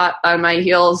 they're hot on my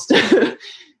heels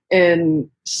in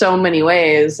so many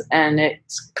ways, and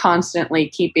it's constantly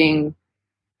keeping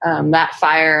that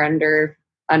fire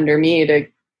under me to,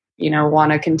 you know,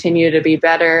 want to continue to be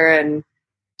better and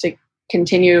to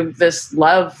continue this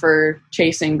love for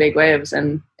chasing big waves.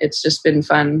 And it's just been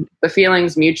fun. The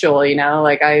feeling's mutual, you know,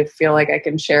 like I feel like I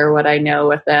can share what I know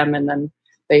with them, and then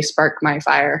they spark my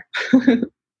fire.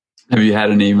 Have you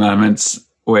had any moments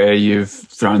where you've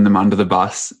thrown them under the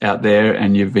bus out there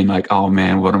and you've been like, oh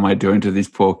man, what am I doing to these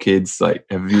poor kids? Like,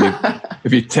 have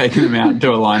you taken them out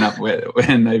to a lineup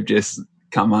when they've just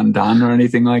come undone or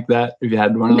anything like that? Have you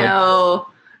had one of those? No,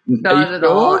 not at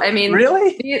all. I mean,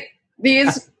 really?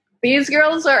 These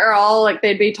girls are all like,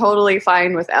 they'd be totally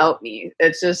fine without me.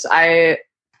 It's just, I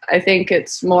think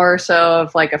it's more so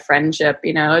of like a friendship,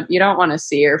 you know. You don't want to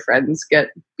see your friends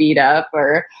get beat up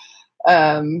or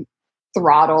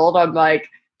throttled. I'm like,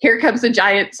 here comes a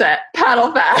giant set,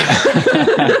 paddle fast.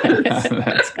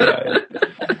 That's great.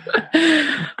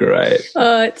 Great.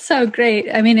 Oh, it's so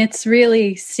great. I mean, it's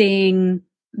really seeing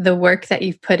the work that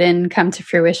you've put in come to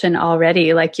fruition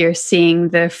already. Like, you're seeing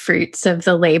the fruits of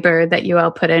the labor that you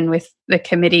all put in with the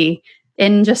committee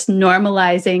in just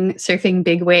normalizing surfing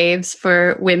big waves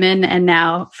for women and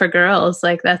now for girls.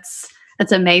 Like, that's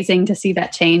amazing to see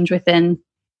that change within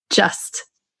just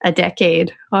a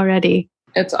decade already.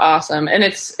 It's awesome. And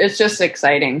it's just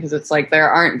exciting, because it's like there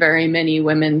aren't very many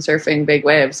women surfing big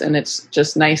waves, and it's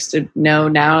just nice to know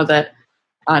now that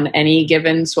on any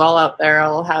given swell out there,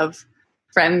 I'll have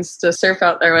friends to surf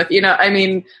out there with. You know, I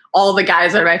mean, all the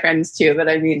guys are my friends too, but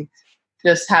I mean,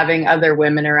 just having other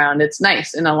women around, it's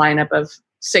nice in a lineup of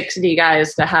 60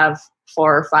 guys to have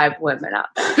 4 or 5 women out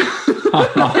there.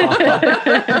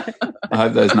 I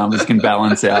hope those numbers can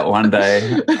balance out one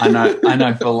day. I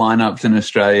know for lineups in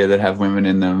Australia that have women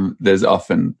in them, there's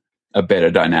often a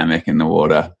better dynamic in the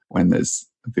water when there's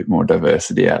a bit more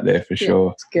diversity out there, for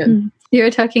sure. It's good. You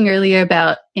were talking earlier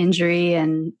about injury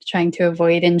and trying to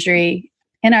avoid injury.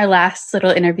 In our last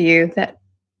little interview that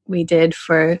we did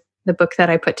for the book that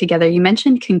I put together, you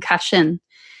mentioned concussion.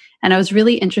 And I was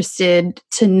really interested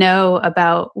to know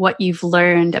about what you've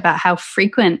learned about how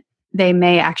frequent they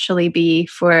may actually be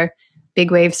for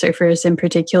big wave surfers in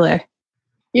particular.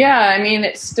 Yeah, I mean,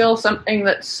 it's still something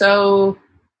that's so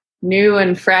new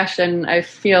and fresh, and I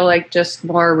feel like just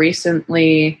more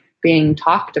recently being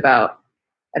talked about.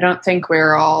 I don't think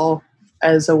we're all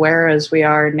as aware as we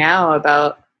are now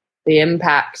about the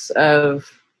impacts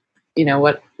of, you know,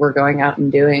 what we're going out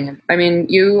and doing. I mean,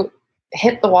 you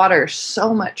hit the water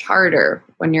so much harder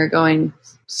when you're going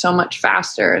so much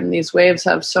faster, and these waves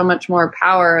have so much more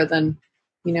power than,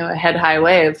 you know, a head high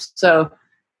wave. So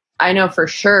I know for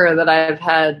sure that I've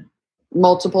had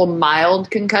multiple mild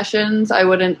concussions. I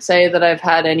wouldn't say that I've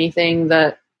had anything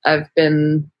that I've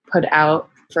been put out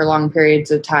for long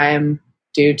periods of time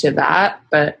due to that,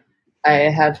 but I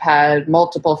have had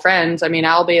multiple friends. I mean,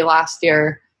 Albie last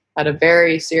year had a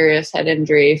very serious head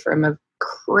injury from a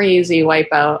crazy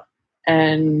wipeout.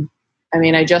 And I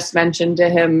mean, I just mentioned to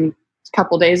him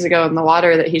couple days ago in the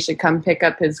water that he should come pick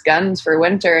up his guns for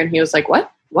winter. And he was like,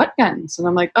 what guns? And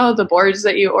I'm like, oh, the boards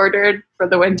that you ordered for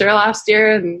the winter last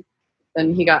year. And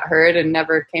then he got hurt and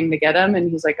never came to get them. And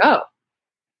he's like, oh,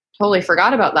 totally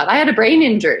forgot about that. I had a brain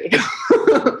injury.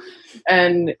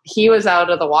 And he was out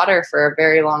of the water for a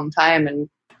very long time. And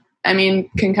I mean,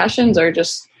 concussions are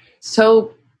just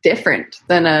so different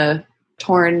than a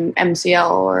torn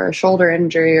MCL or a shoulder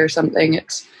injury or something.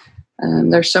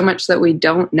 There's so much that we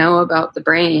don't know about the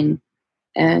brain.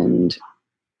 And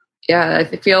yeah,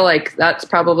 I feel like that's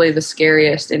probably the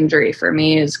scariest injury for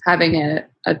me, is having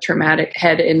a traumatic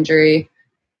head injury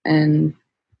and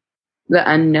the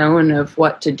unknown of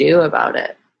what to do about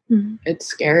it. Mm-hmm. It's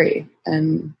scary.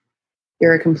 And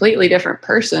you're a completely different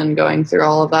person going through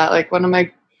all of that. Like, one of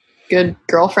my good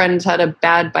girlfriends had a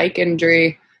bad bike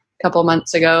injury a couple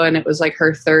months ago, and it was like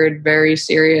her third very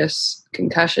serious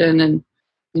concussion.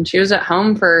 And she was at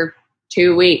home for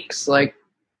 2 weeks. Like,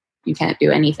 you can't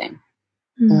do anything.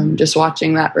 Mm-hmm. Just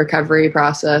watching that recovery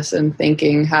process and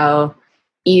thinking how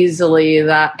easily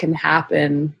that can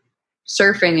happen,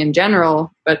 surfing in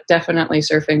general, but definitely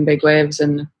surfing big waves,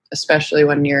 and especially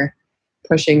when you're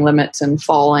pushing limits and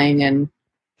falling and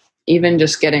even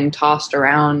just getting tossed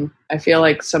around. I feel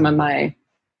like some of my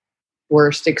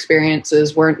worst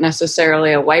experiences weren't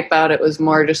necessarily a wipeout. It was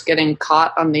more just getting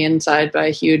caught on the inside by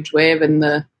a huge wave, and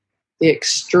the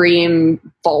extreme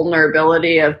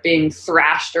vulnerability of being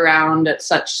thrashed around at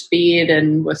such speed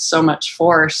and with so much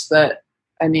force that,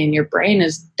 I mean, your brain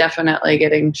is definitely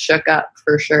getting shook up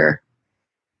for sure.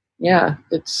 Yeah,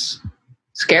 it's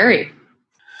scary.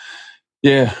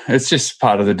 Yeah, it's just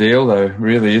part of the deal though,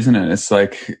 really, isn't it? It's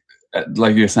like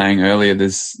you were saying earlier,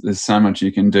 there's so much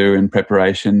you can do in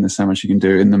preparation, there's so much you can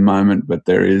do in the moment, but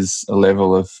there is a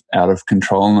level of out of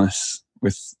controlness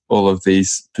with all of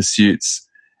these pursuits.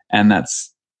 And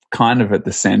that's kind of at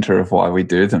the center of why we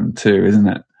do them too, isn't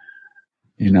it?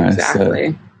 You know,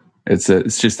 exactly. So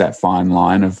it's just that fine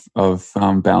line of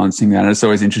balancing that. And it's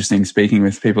always interesting speaking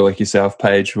with people like yourself,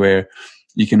 Paige, where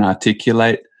you can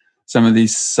articulate some of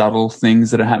these subtle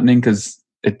things that are happening, because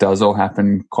it does all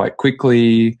happen quite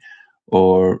quickly.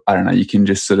 Or, I don't know, you can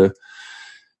just sort of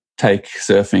take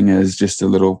surfing as just a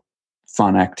little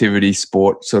fun activity,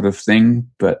 sport sort of thing.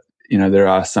 But you know, there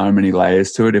are so many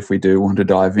layers to it if we do want to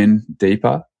dive in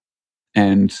deeper.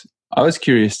 And I was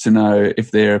curious to know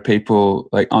if there are people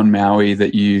like on Maui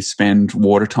that you spend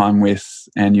water time with,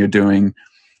 and you're doing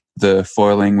the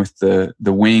foiling with the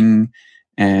wing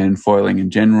and foiling in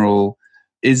general.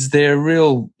 Is there a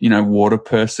real, you know, water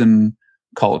person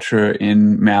culture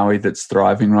in Maui that's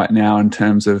thriving right now in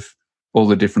terms of all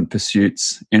the different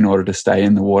pursuits in order to stay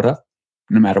in the water,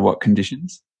 no matter what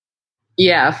conditions?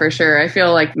 Yeah, for sure. I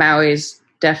feel like Maui's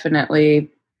definitely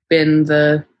been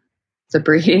the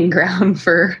breeding ground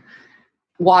for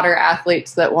water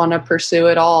athletes that want to pursue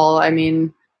it all. I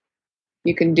mean,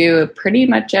 you can do pretty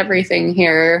much everything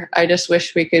here. I just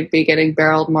wish we could be getting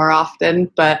barreled more often,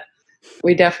 but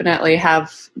we definitely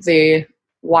have the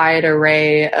wide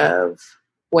array of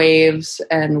waves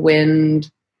and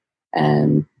wind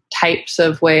and types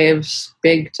of waves,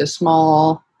 big to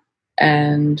small.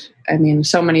 And I mean,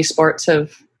 so many sports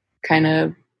have kind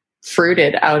of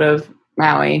fruited out of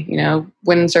Maui, you know,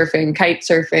 windsurfing, kite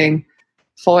surfing,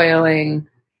 foiling,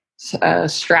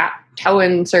 strap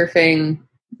tow-in surfing,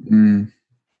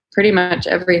 pretty much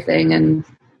everything. And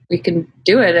we can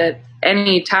do it at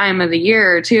any time of the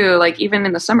year too, like even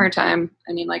in the summertime.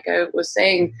 I mean, like I was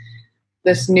saying,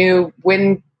 this new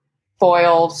wind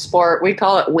foil sport, we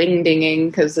call it wing dinging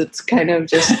because it's kind of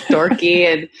just dorky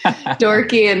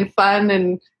and fun,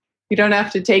 and you don't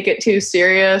have to take it too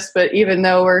serious. But even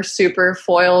though we're super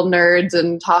foil nerds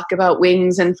and talk about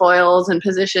wings and foils and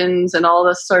positions and all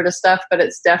this sort of stuff, but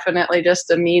it's definitely just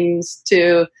a means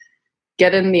to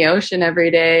get in the ocean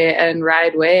every day and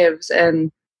ride waves.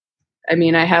 And I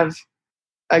mean, I have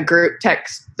a group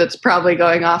text that's probably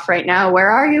going off right now. Where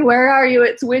are you? Where are you?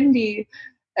 It's windy.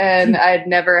 And I'd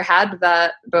never had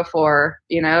that before.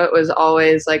 You know, it was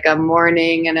always like a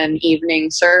morning and an evening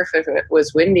surf if it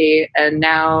was windy. And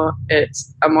now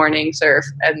it's a morning surf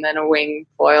and then a wing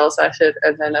foil session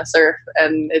and then a surf.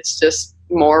 And it's just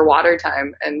more water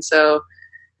time. And so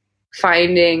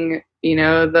finding, you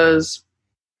know, those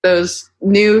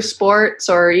new sports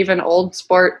or even old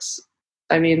sports,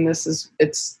 I mean,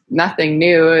 it's nothing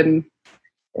new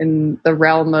in the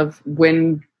realm of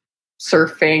wind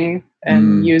surfing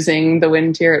and using the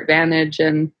wind to your advantage.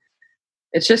 And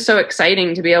it's just so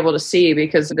exciting to be able to see,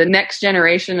 because the next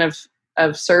generation of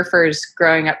surfers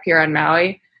growing up here on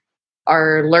Maui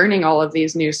are learning all of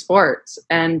these new sports.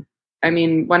 And I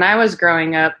mean, when I was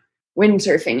growing up,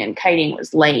 windsurfing and kiting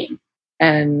was lame.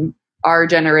 And our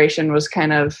generation was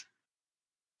kind of,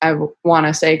 I want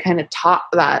to say, kind of taught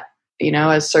that,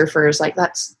 as surfers, like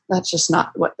that's just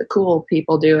not what the cool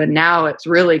people do. And now it's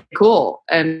really cool.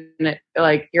 And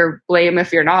like, you're lame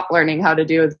if you're not learning how to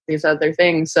do these other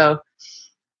things. So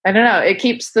I don't know, it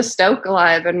keeps the stoke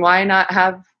alive. And why not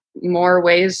have more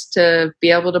ways to be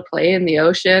able to play in the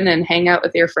ocean and hang out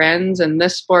with your friends? And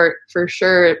this sport, for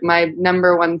sure, my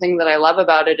number one thing that I love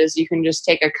about it is you can just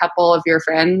take a couple of your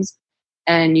friends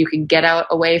and you can get out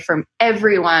away from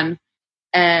everyone.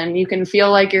 And you can feel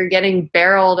like you're getting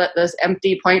barreled at this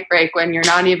empty point break when you're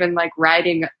not even like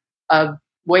riding a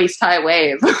waist-high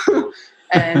wave.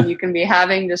 And you can be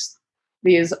having just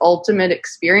these ultimate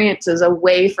experiences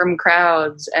away from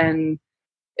crowds. And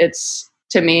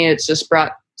to me, it's just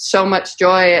brought so much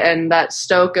joy. And that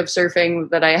stoke of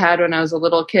surfing that I had when I was a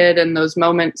little kid, and those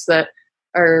moments that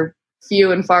are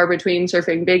few and far between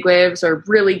surfing big waves or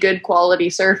really good quality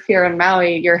surf here on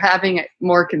Maui, you're having it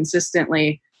more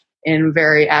consistently in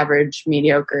very average,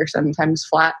 mediocre, sometimes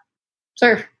flat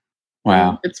surf.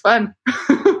 Wow. It's fun.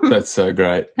 That's so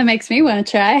great. That makes me want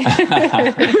to try.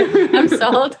 I'm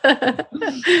sold.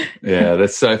 Yeah,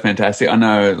 that's so fantastic. I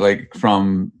know, like,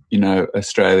 from,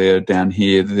 Australia down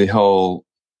here, the whole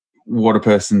water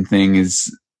person thing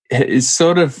is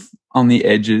sort of on the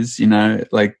edges,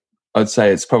 like I'd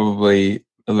say it's probably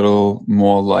a little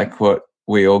more like what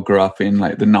we all grew up in,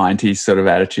 like the 90s sort of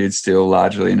attitude still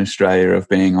largely in Australia of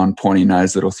being on pointy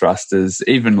nose little thrusters.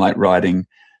 Even like riding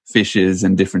fishes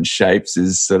and different shapes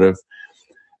is sort of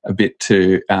a bit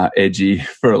too edgy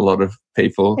for a lot of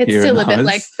people. It's here still in a bit Oz.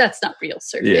 like, that's not real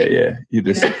surfing. Yeah.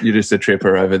 You're just a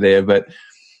tripper over there. But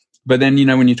then,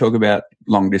 when you talk about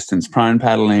long distance prone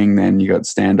paddling, then you got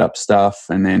stand up stuff,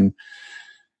 and then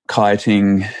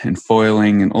kiting and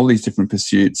foiling and all these different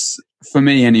pursuits. For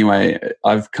me anyway,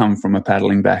 I've come from a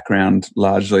paddling background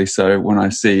largely. So when I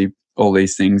see all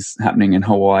these things happening in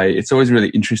Hawaii, it's always really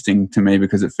interesting to me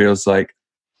because it feels like,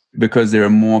 because there are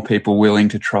more people willing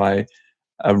to try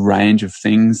a range of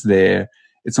things there,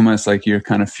 it's almost like you're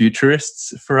kind of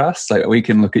futurists for us. Like, we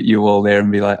can look at you all there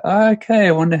and be like, oh, okay,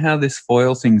 I wonder how this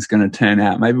foil thing's going to turn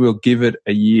out. Maybe we'll give it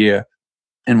a year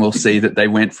and we'll see that they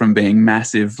went from being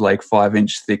massive, like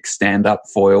 5-inch thick stand-up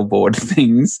foil board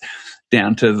things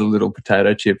down to the little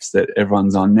potato chips that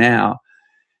everyone's on now.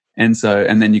 And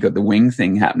then you got the wing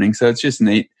thing happening. So it's just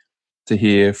neat to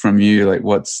hear from you, like,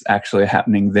 what's actually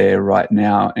happening there right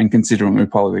now. And considering we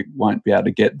probably won't be able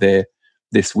to get there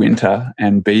this winter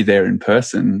and be there in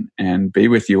person and be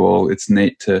with you all, it's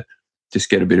neat to just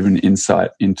get a bit of an insight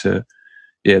into,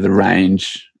 the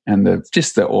range and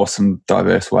the awesome,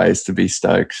 diverse ways to be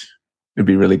stoked. It'd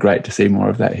be really great to see more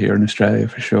of that here in Australia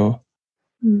for sure.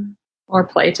 Or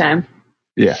playtime.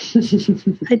 Yeah.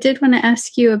 I did want to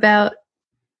ask you about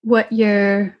what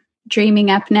you're dreaming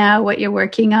up now, what you're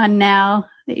working on now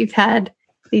that you've had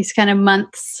these kind of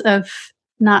months of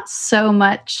not so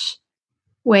much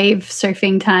wave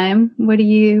surfing time. What are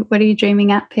you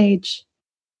dreaming up, Paige?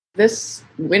 This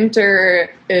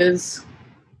winter is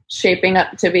shaping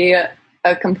up to be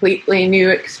a completely new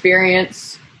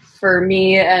experience for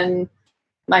me and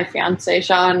my fiance,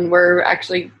 Sean. We're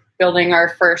actually building our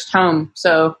first home.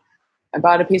 So I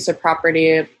bought a piece of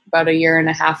property about 1.5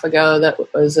 years ago that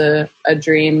was a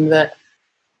dream that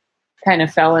kind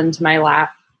of fell into my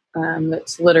lap.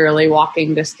 That's literally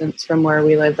walking distance from where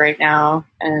we live right now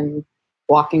and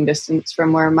walking distance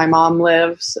from where my mom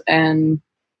lives. And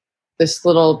this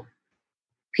little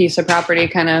piece of property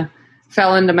kind of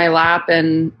fell into my lap,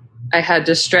 and I had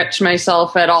to stretch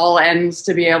myself at all ends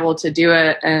to be able to do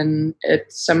it. And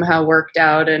it somehow worked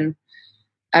out. And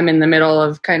I'm in the middle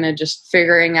of kind of just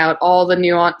figuring out all the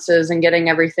nuances and getting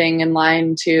everything in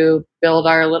line to build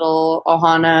our little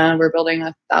ohana. We're building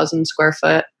 1,000 square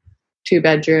foot,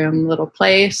 2-bedroom little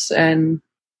place. And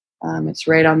it's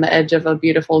right on the edge of a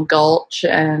beautiful gulch.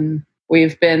 And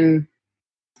we've been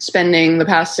spending the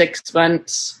past 6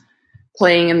 months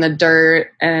playing in the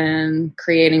dirt and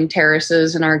creating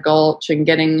terraces in our gulch and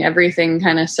getting everything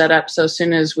kind of set up. So as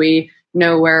soon as we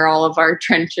know where all of our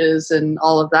trenches and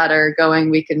all of that are going,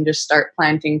 we can just start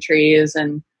planting trees.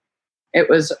 And it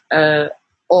was a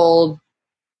old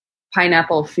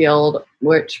pineapple field,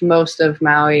 which most of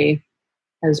Maui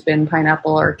has been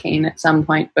pineapple or cane at some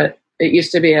point, but it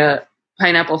used to be a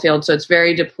pineapple field. So it's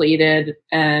very depleted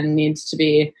and needs to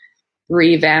be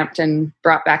revamped and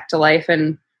brought back to life.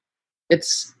 And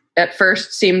it's at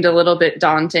first seemed a little bit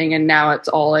daunting, and now it's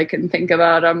all I can think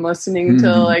about. I'm listening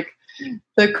to like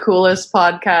the coolest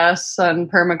podcasts on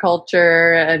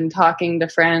permaculture and talking to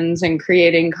friends and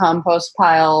creating compost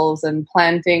piles and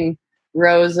planting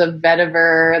rows of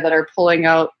vetiver that are pulling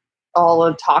out all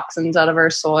the toxins out of our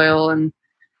soil, and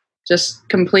just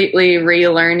completely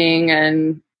relearning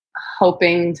and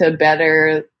hoping to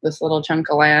better this little chunk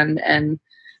of land. And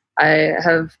I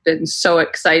have been so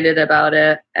excited about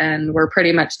it. And we're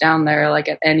pretty much down there like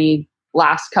at any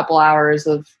last couple hours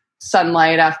of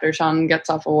sunlight after Sean gets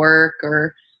off of work,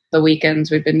 or the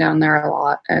weekends. We've been down there a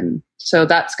lot. And so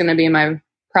that's going to be my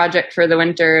project for the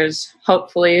winter, is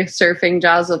hopefully surfing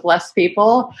Jaws with less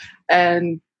people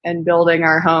and building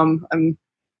our home.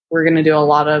 We're going to do a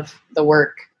lot of the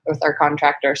work with our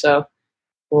contractor, so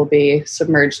we'll be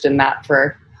submerged in that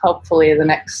for hopefully the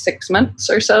next 6 months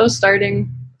or so, starting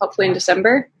hopefully in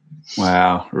December.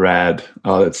 Wow, rad.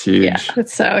 Oh, that's huge. Yeah,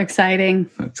 That's so exciting.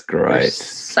 That's great. We're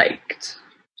psyched.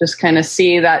 Just kind of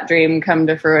see that dream come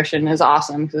to fruition is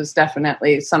awesome, because it's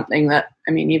definitely something that,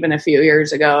 I mean, even a few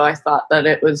years ago, I thought that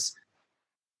it was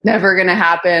never going to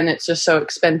happen. It's just so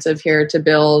expensive here to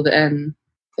build, and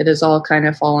it has all kind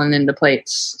of fallen into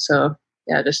place. So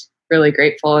yeah, just really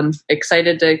grateful and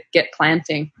excited to get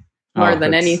planting more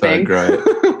than anything. So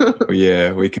great.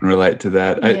 Yeah, we can relate to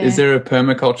that. Yeah. Is there a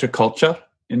permaculture culture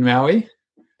in Maui?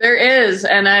 There is,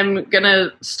 and I'm going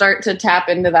to start to tap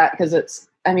into that, because it's,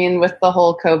 I mean, with the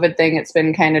whole COVID thing, it's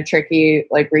been kind of tricky,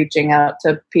 like reaching out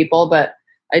to people, but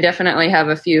I definitely have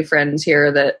a few friends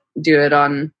here that do it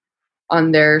on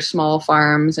their small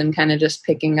farms and kind of just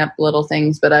picking up little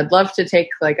things. But I'd love to take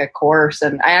like a course.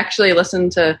 And I actually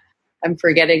listened to, I'm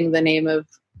forgetting the name of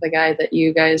the guy that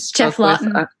you guys Jeff spoke with.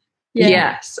 Lawton. Yeah.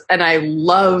 Yes. And I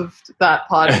loved that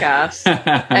podcast.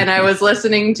 And I was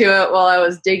listening to it while I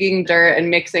was digging dirt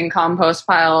and mixing compost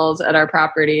piles at our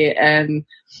property. And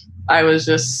I was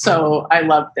just I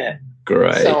loved it.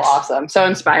 Great. So awesome. So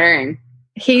inspiring.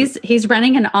 He's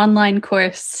running an online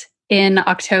course in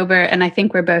October, and I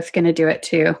think we're both going to do it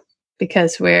too,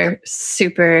 because we're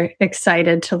super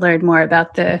excited to learn more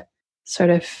about the sort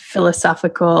of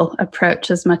philosophical approach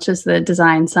as much as the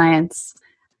design science.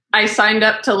 I signed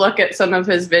up to look at some of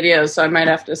his videos, so I might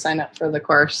have to sign up for the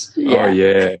course. Yeah. Oh,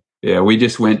 yeah. Yeah, we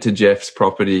just went to Jeff's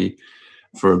property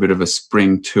for a bit of a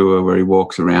spring tour where he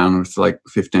walks around with like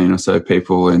 15 or so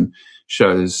people and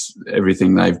shows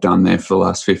everything they've done there for the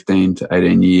last 15 to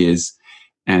 18 years.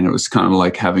 And it was kind of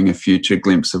like having a future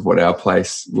glimpse of what our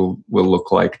place will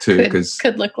look like too.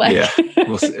 Could look like. Yeah,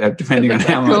 depending on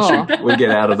how much we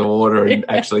get out of the water and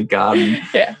actually garden.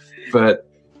 Yeah. But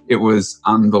it was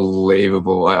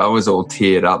unbelievable. I was all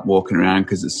teared up walking around,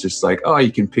 because it's just like, oh,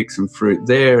 you can pick some fruit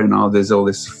there, and oh, there's all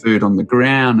this food on the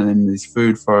ground, and then these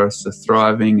food forests are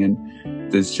thriving, and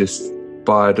there's just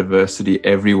biodiversity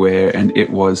everywhere. And it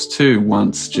was too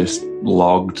once just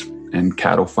logged and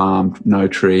cattle farmed, no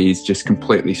trees, just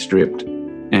completely stripped.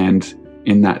 And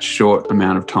in that short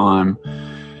amount of time,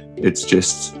 it's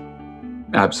just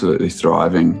absolutely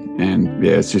thriving. And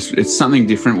yeah, it's something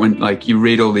different when like you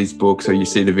read all these books or you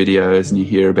see the videos and you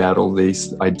hear about all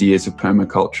these ideas of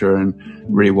permaculture and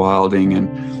rewilding,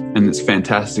 and it's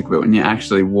fantastic. But when you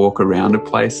actually walk around a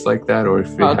place like that, or if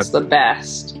it's the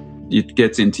best, it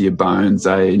gets into your bones,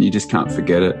 and you just can't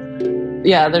forget it.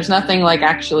 Yeah, there's nothing like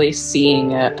actually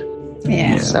seeing it.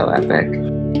 Yeah. It's so epic.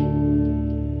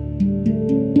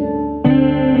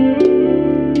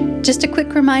 Just a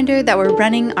quick reminder that we're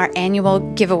running our annual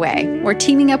giveaway. We're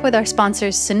teaming up with our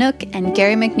sponsors Sanuk and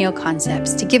Gary McNeil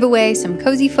Concepts to give away some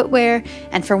cozy footwear,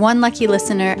 and for one lucky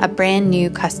listener, a brand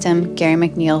new custom Gary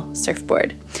McNeil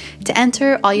surfboard. To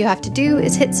enter, all you have to do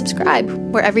is hit subscribe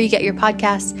wherever you get your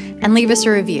podcasts and leave us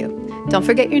a review. Don't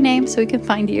forget your name so we can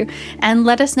find you, and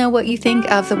let us know what you think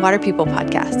of the Water People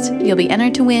podcast. You'll be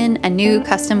entered to win a new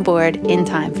custom board in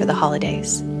time for the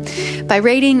holidays. By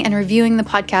rating and reviewing the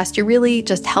podcast, you're really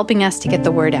just helping us to get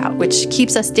the word out, which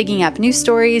keeps us digging up new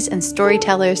stories and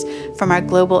storytellers from our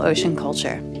global ocean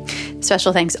culture.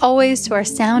 Special thanks always to our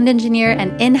sound engineer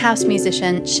and in-house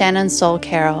musician, Shannon Soul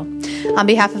Carroll. On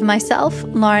behalf of myself,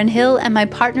 Lauren Hill, and my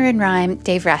partner in rhyme,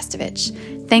 Dave Rastovich,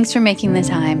 thanks for making the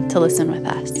time to listen with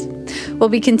us. We'll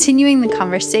be continuing the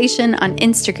conversation on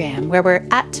Instagram, where we're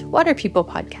at Water People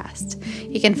Podcast.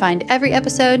 You can find every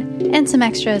episode and some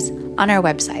extras on our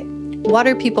website,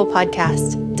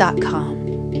 waterpeoplepodcast.com.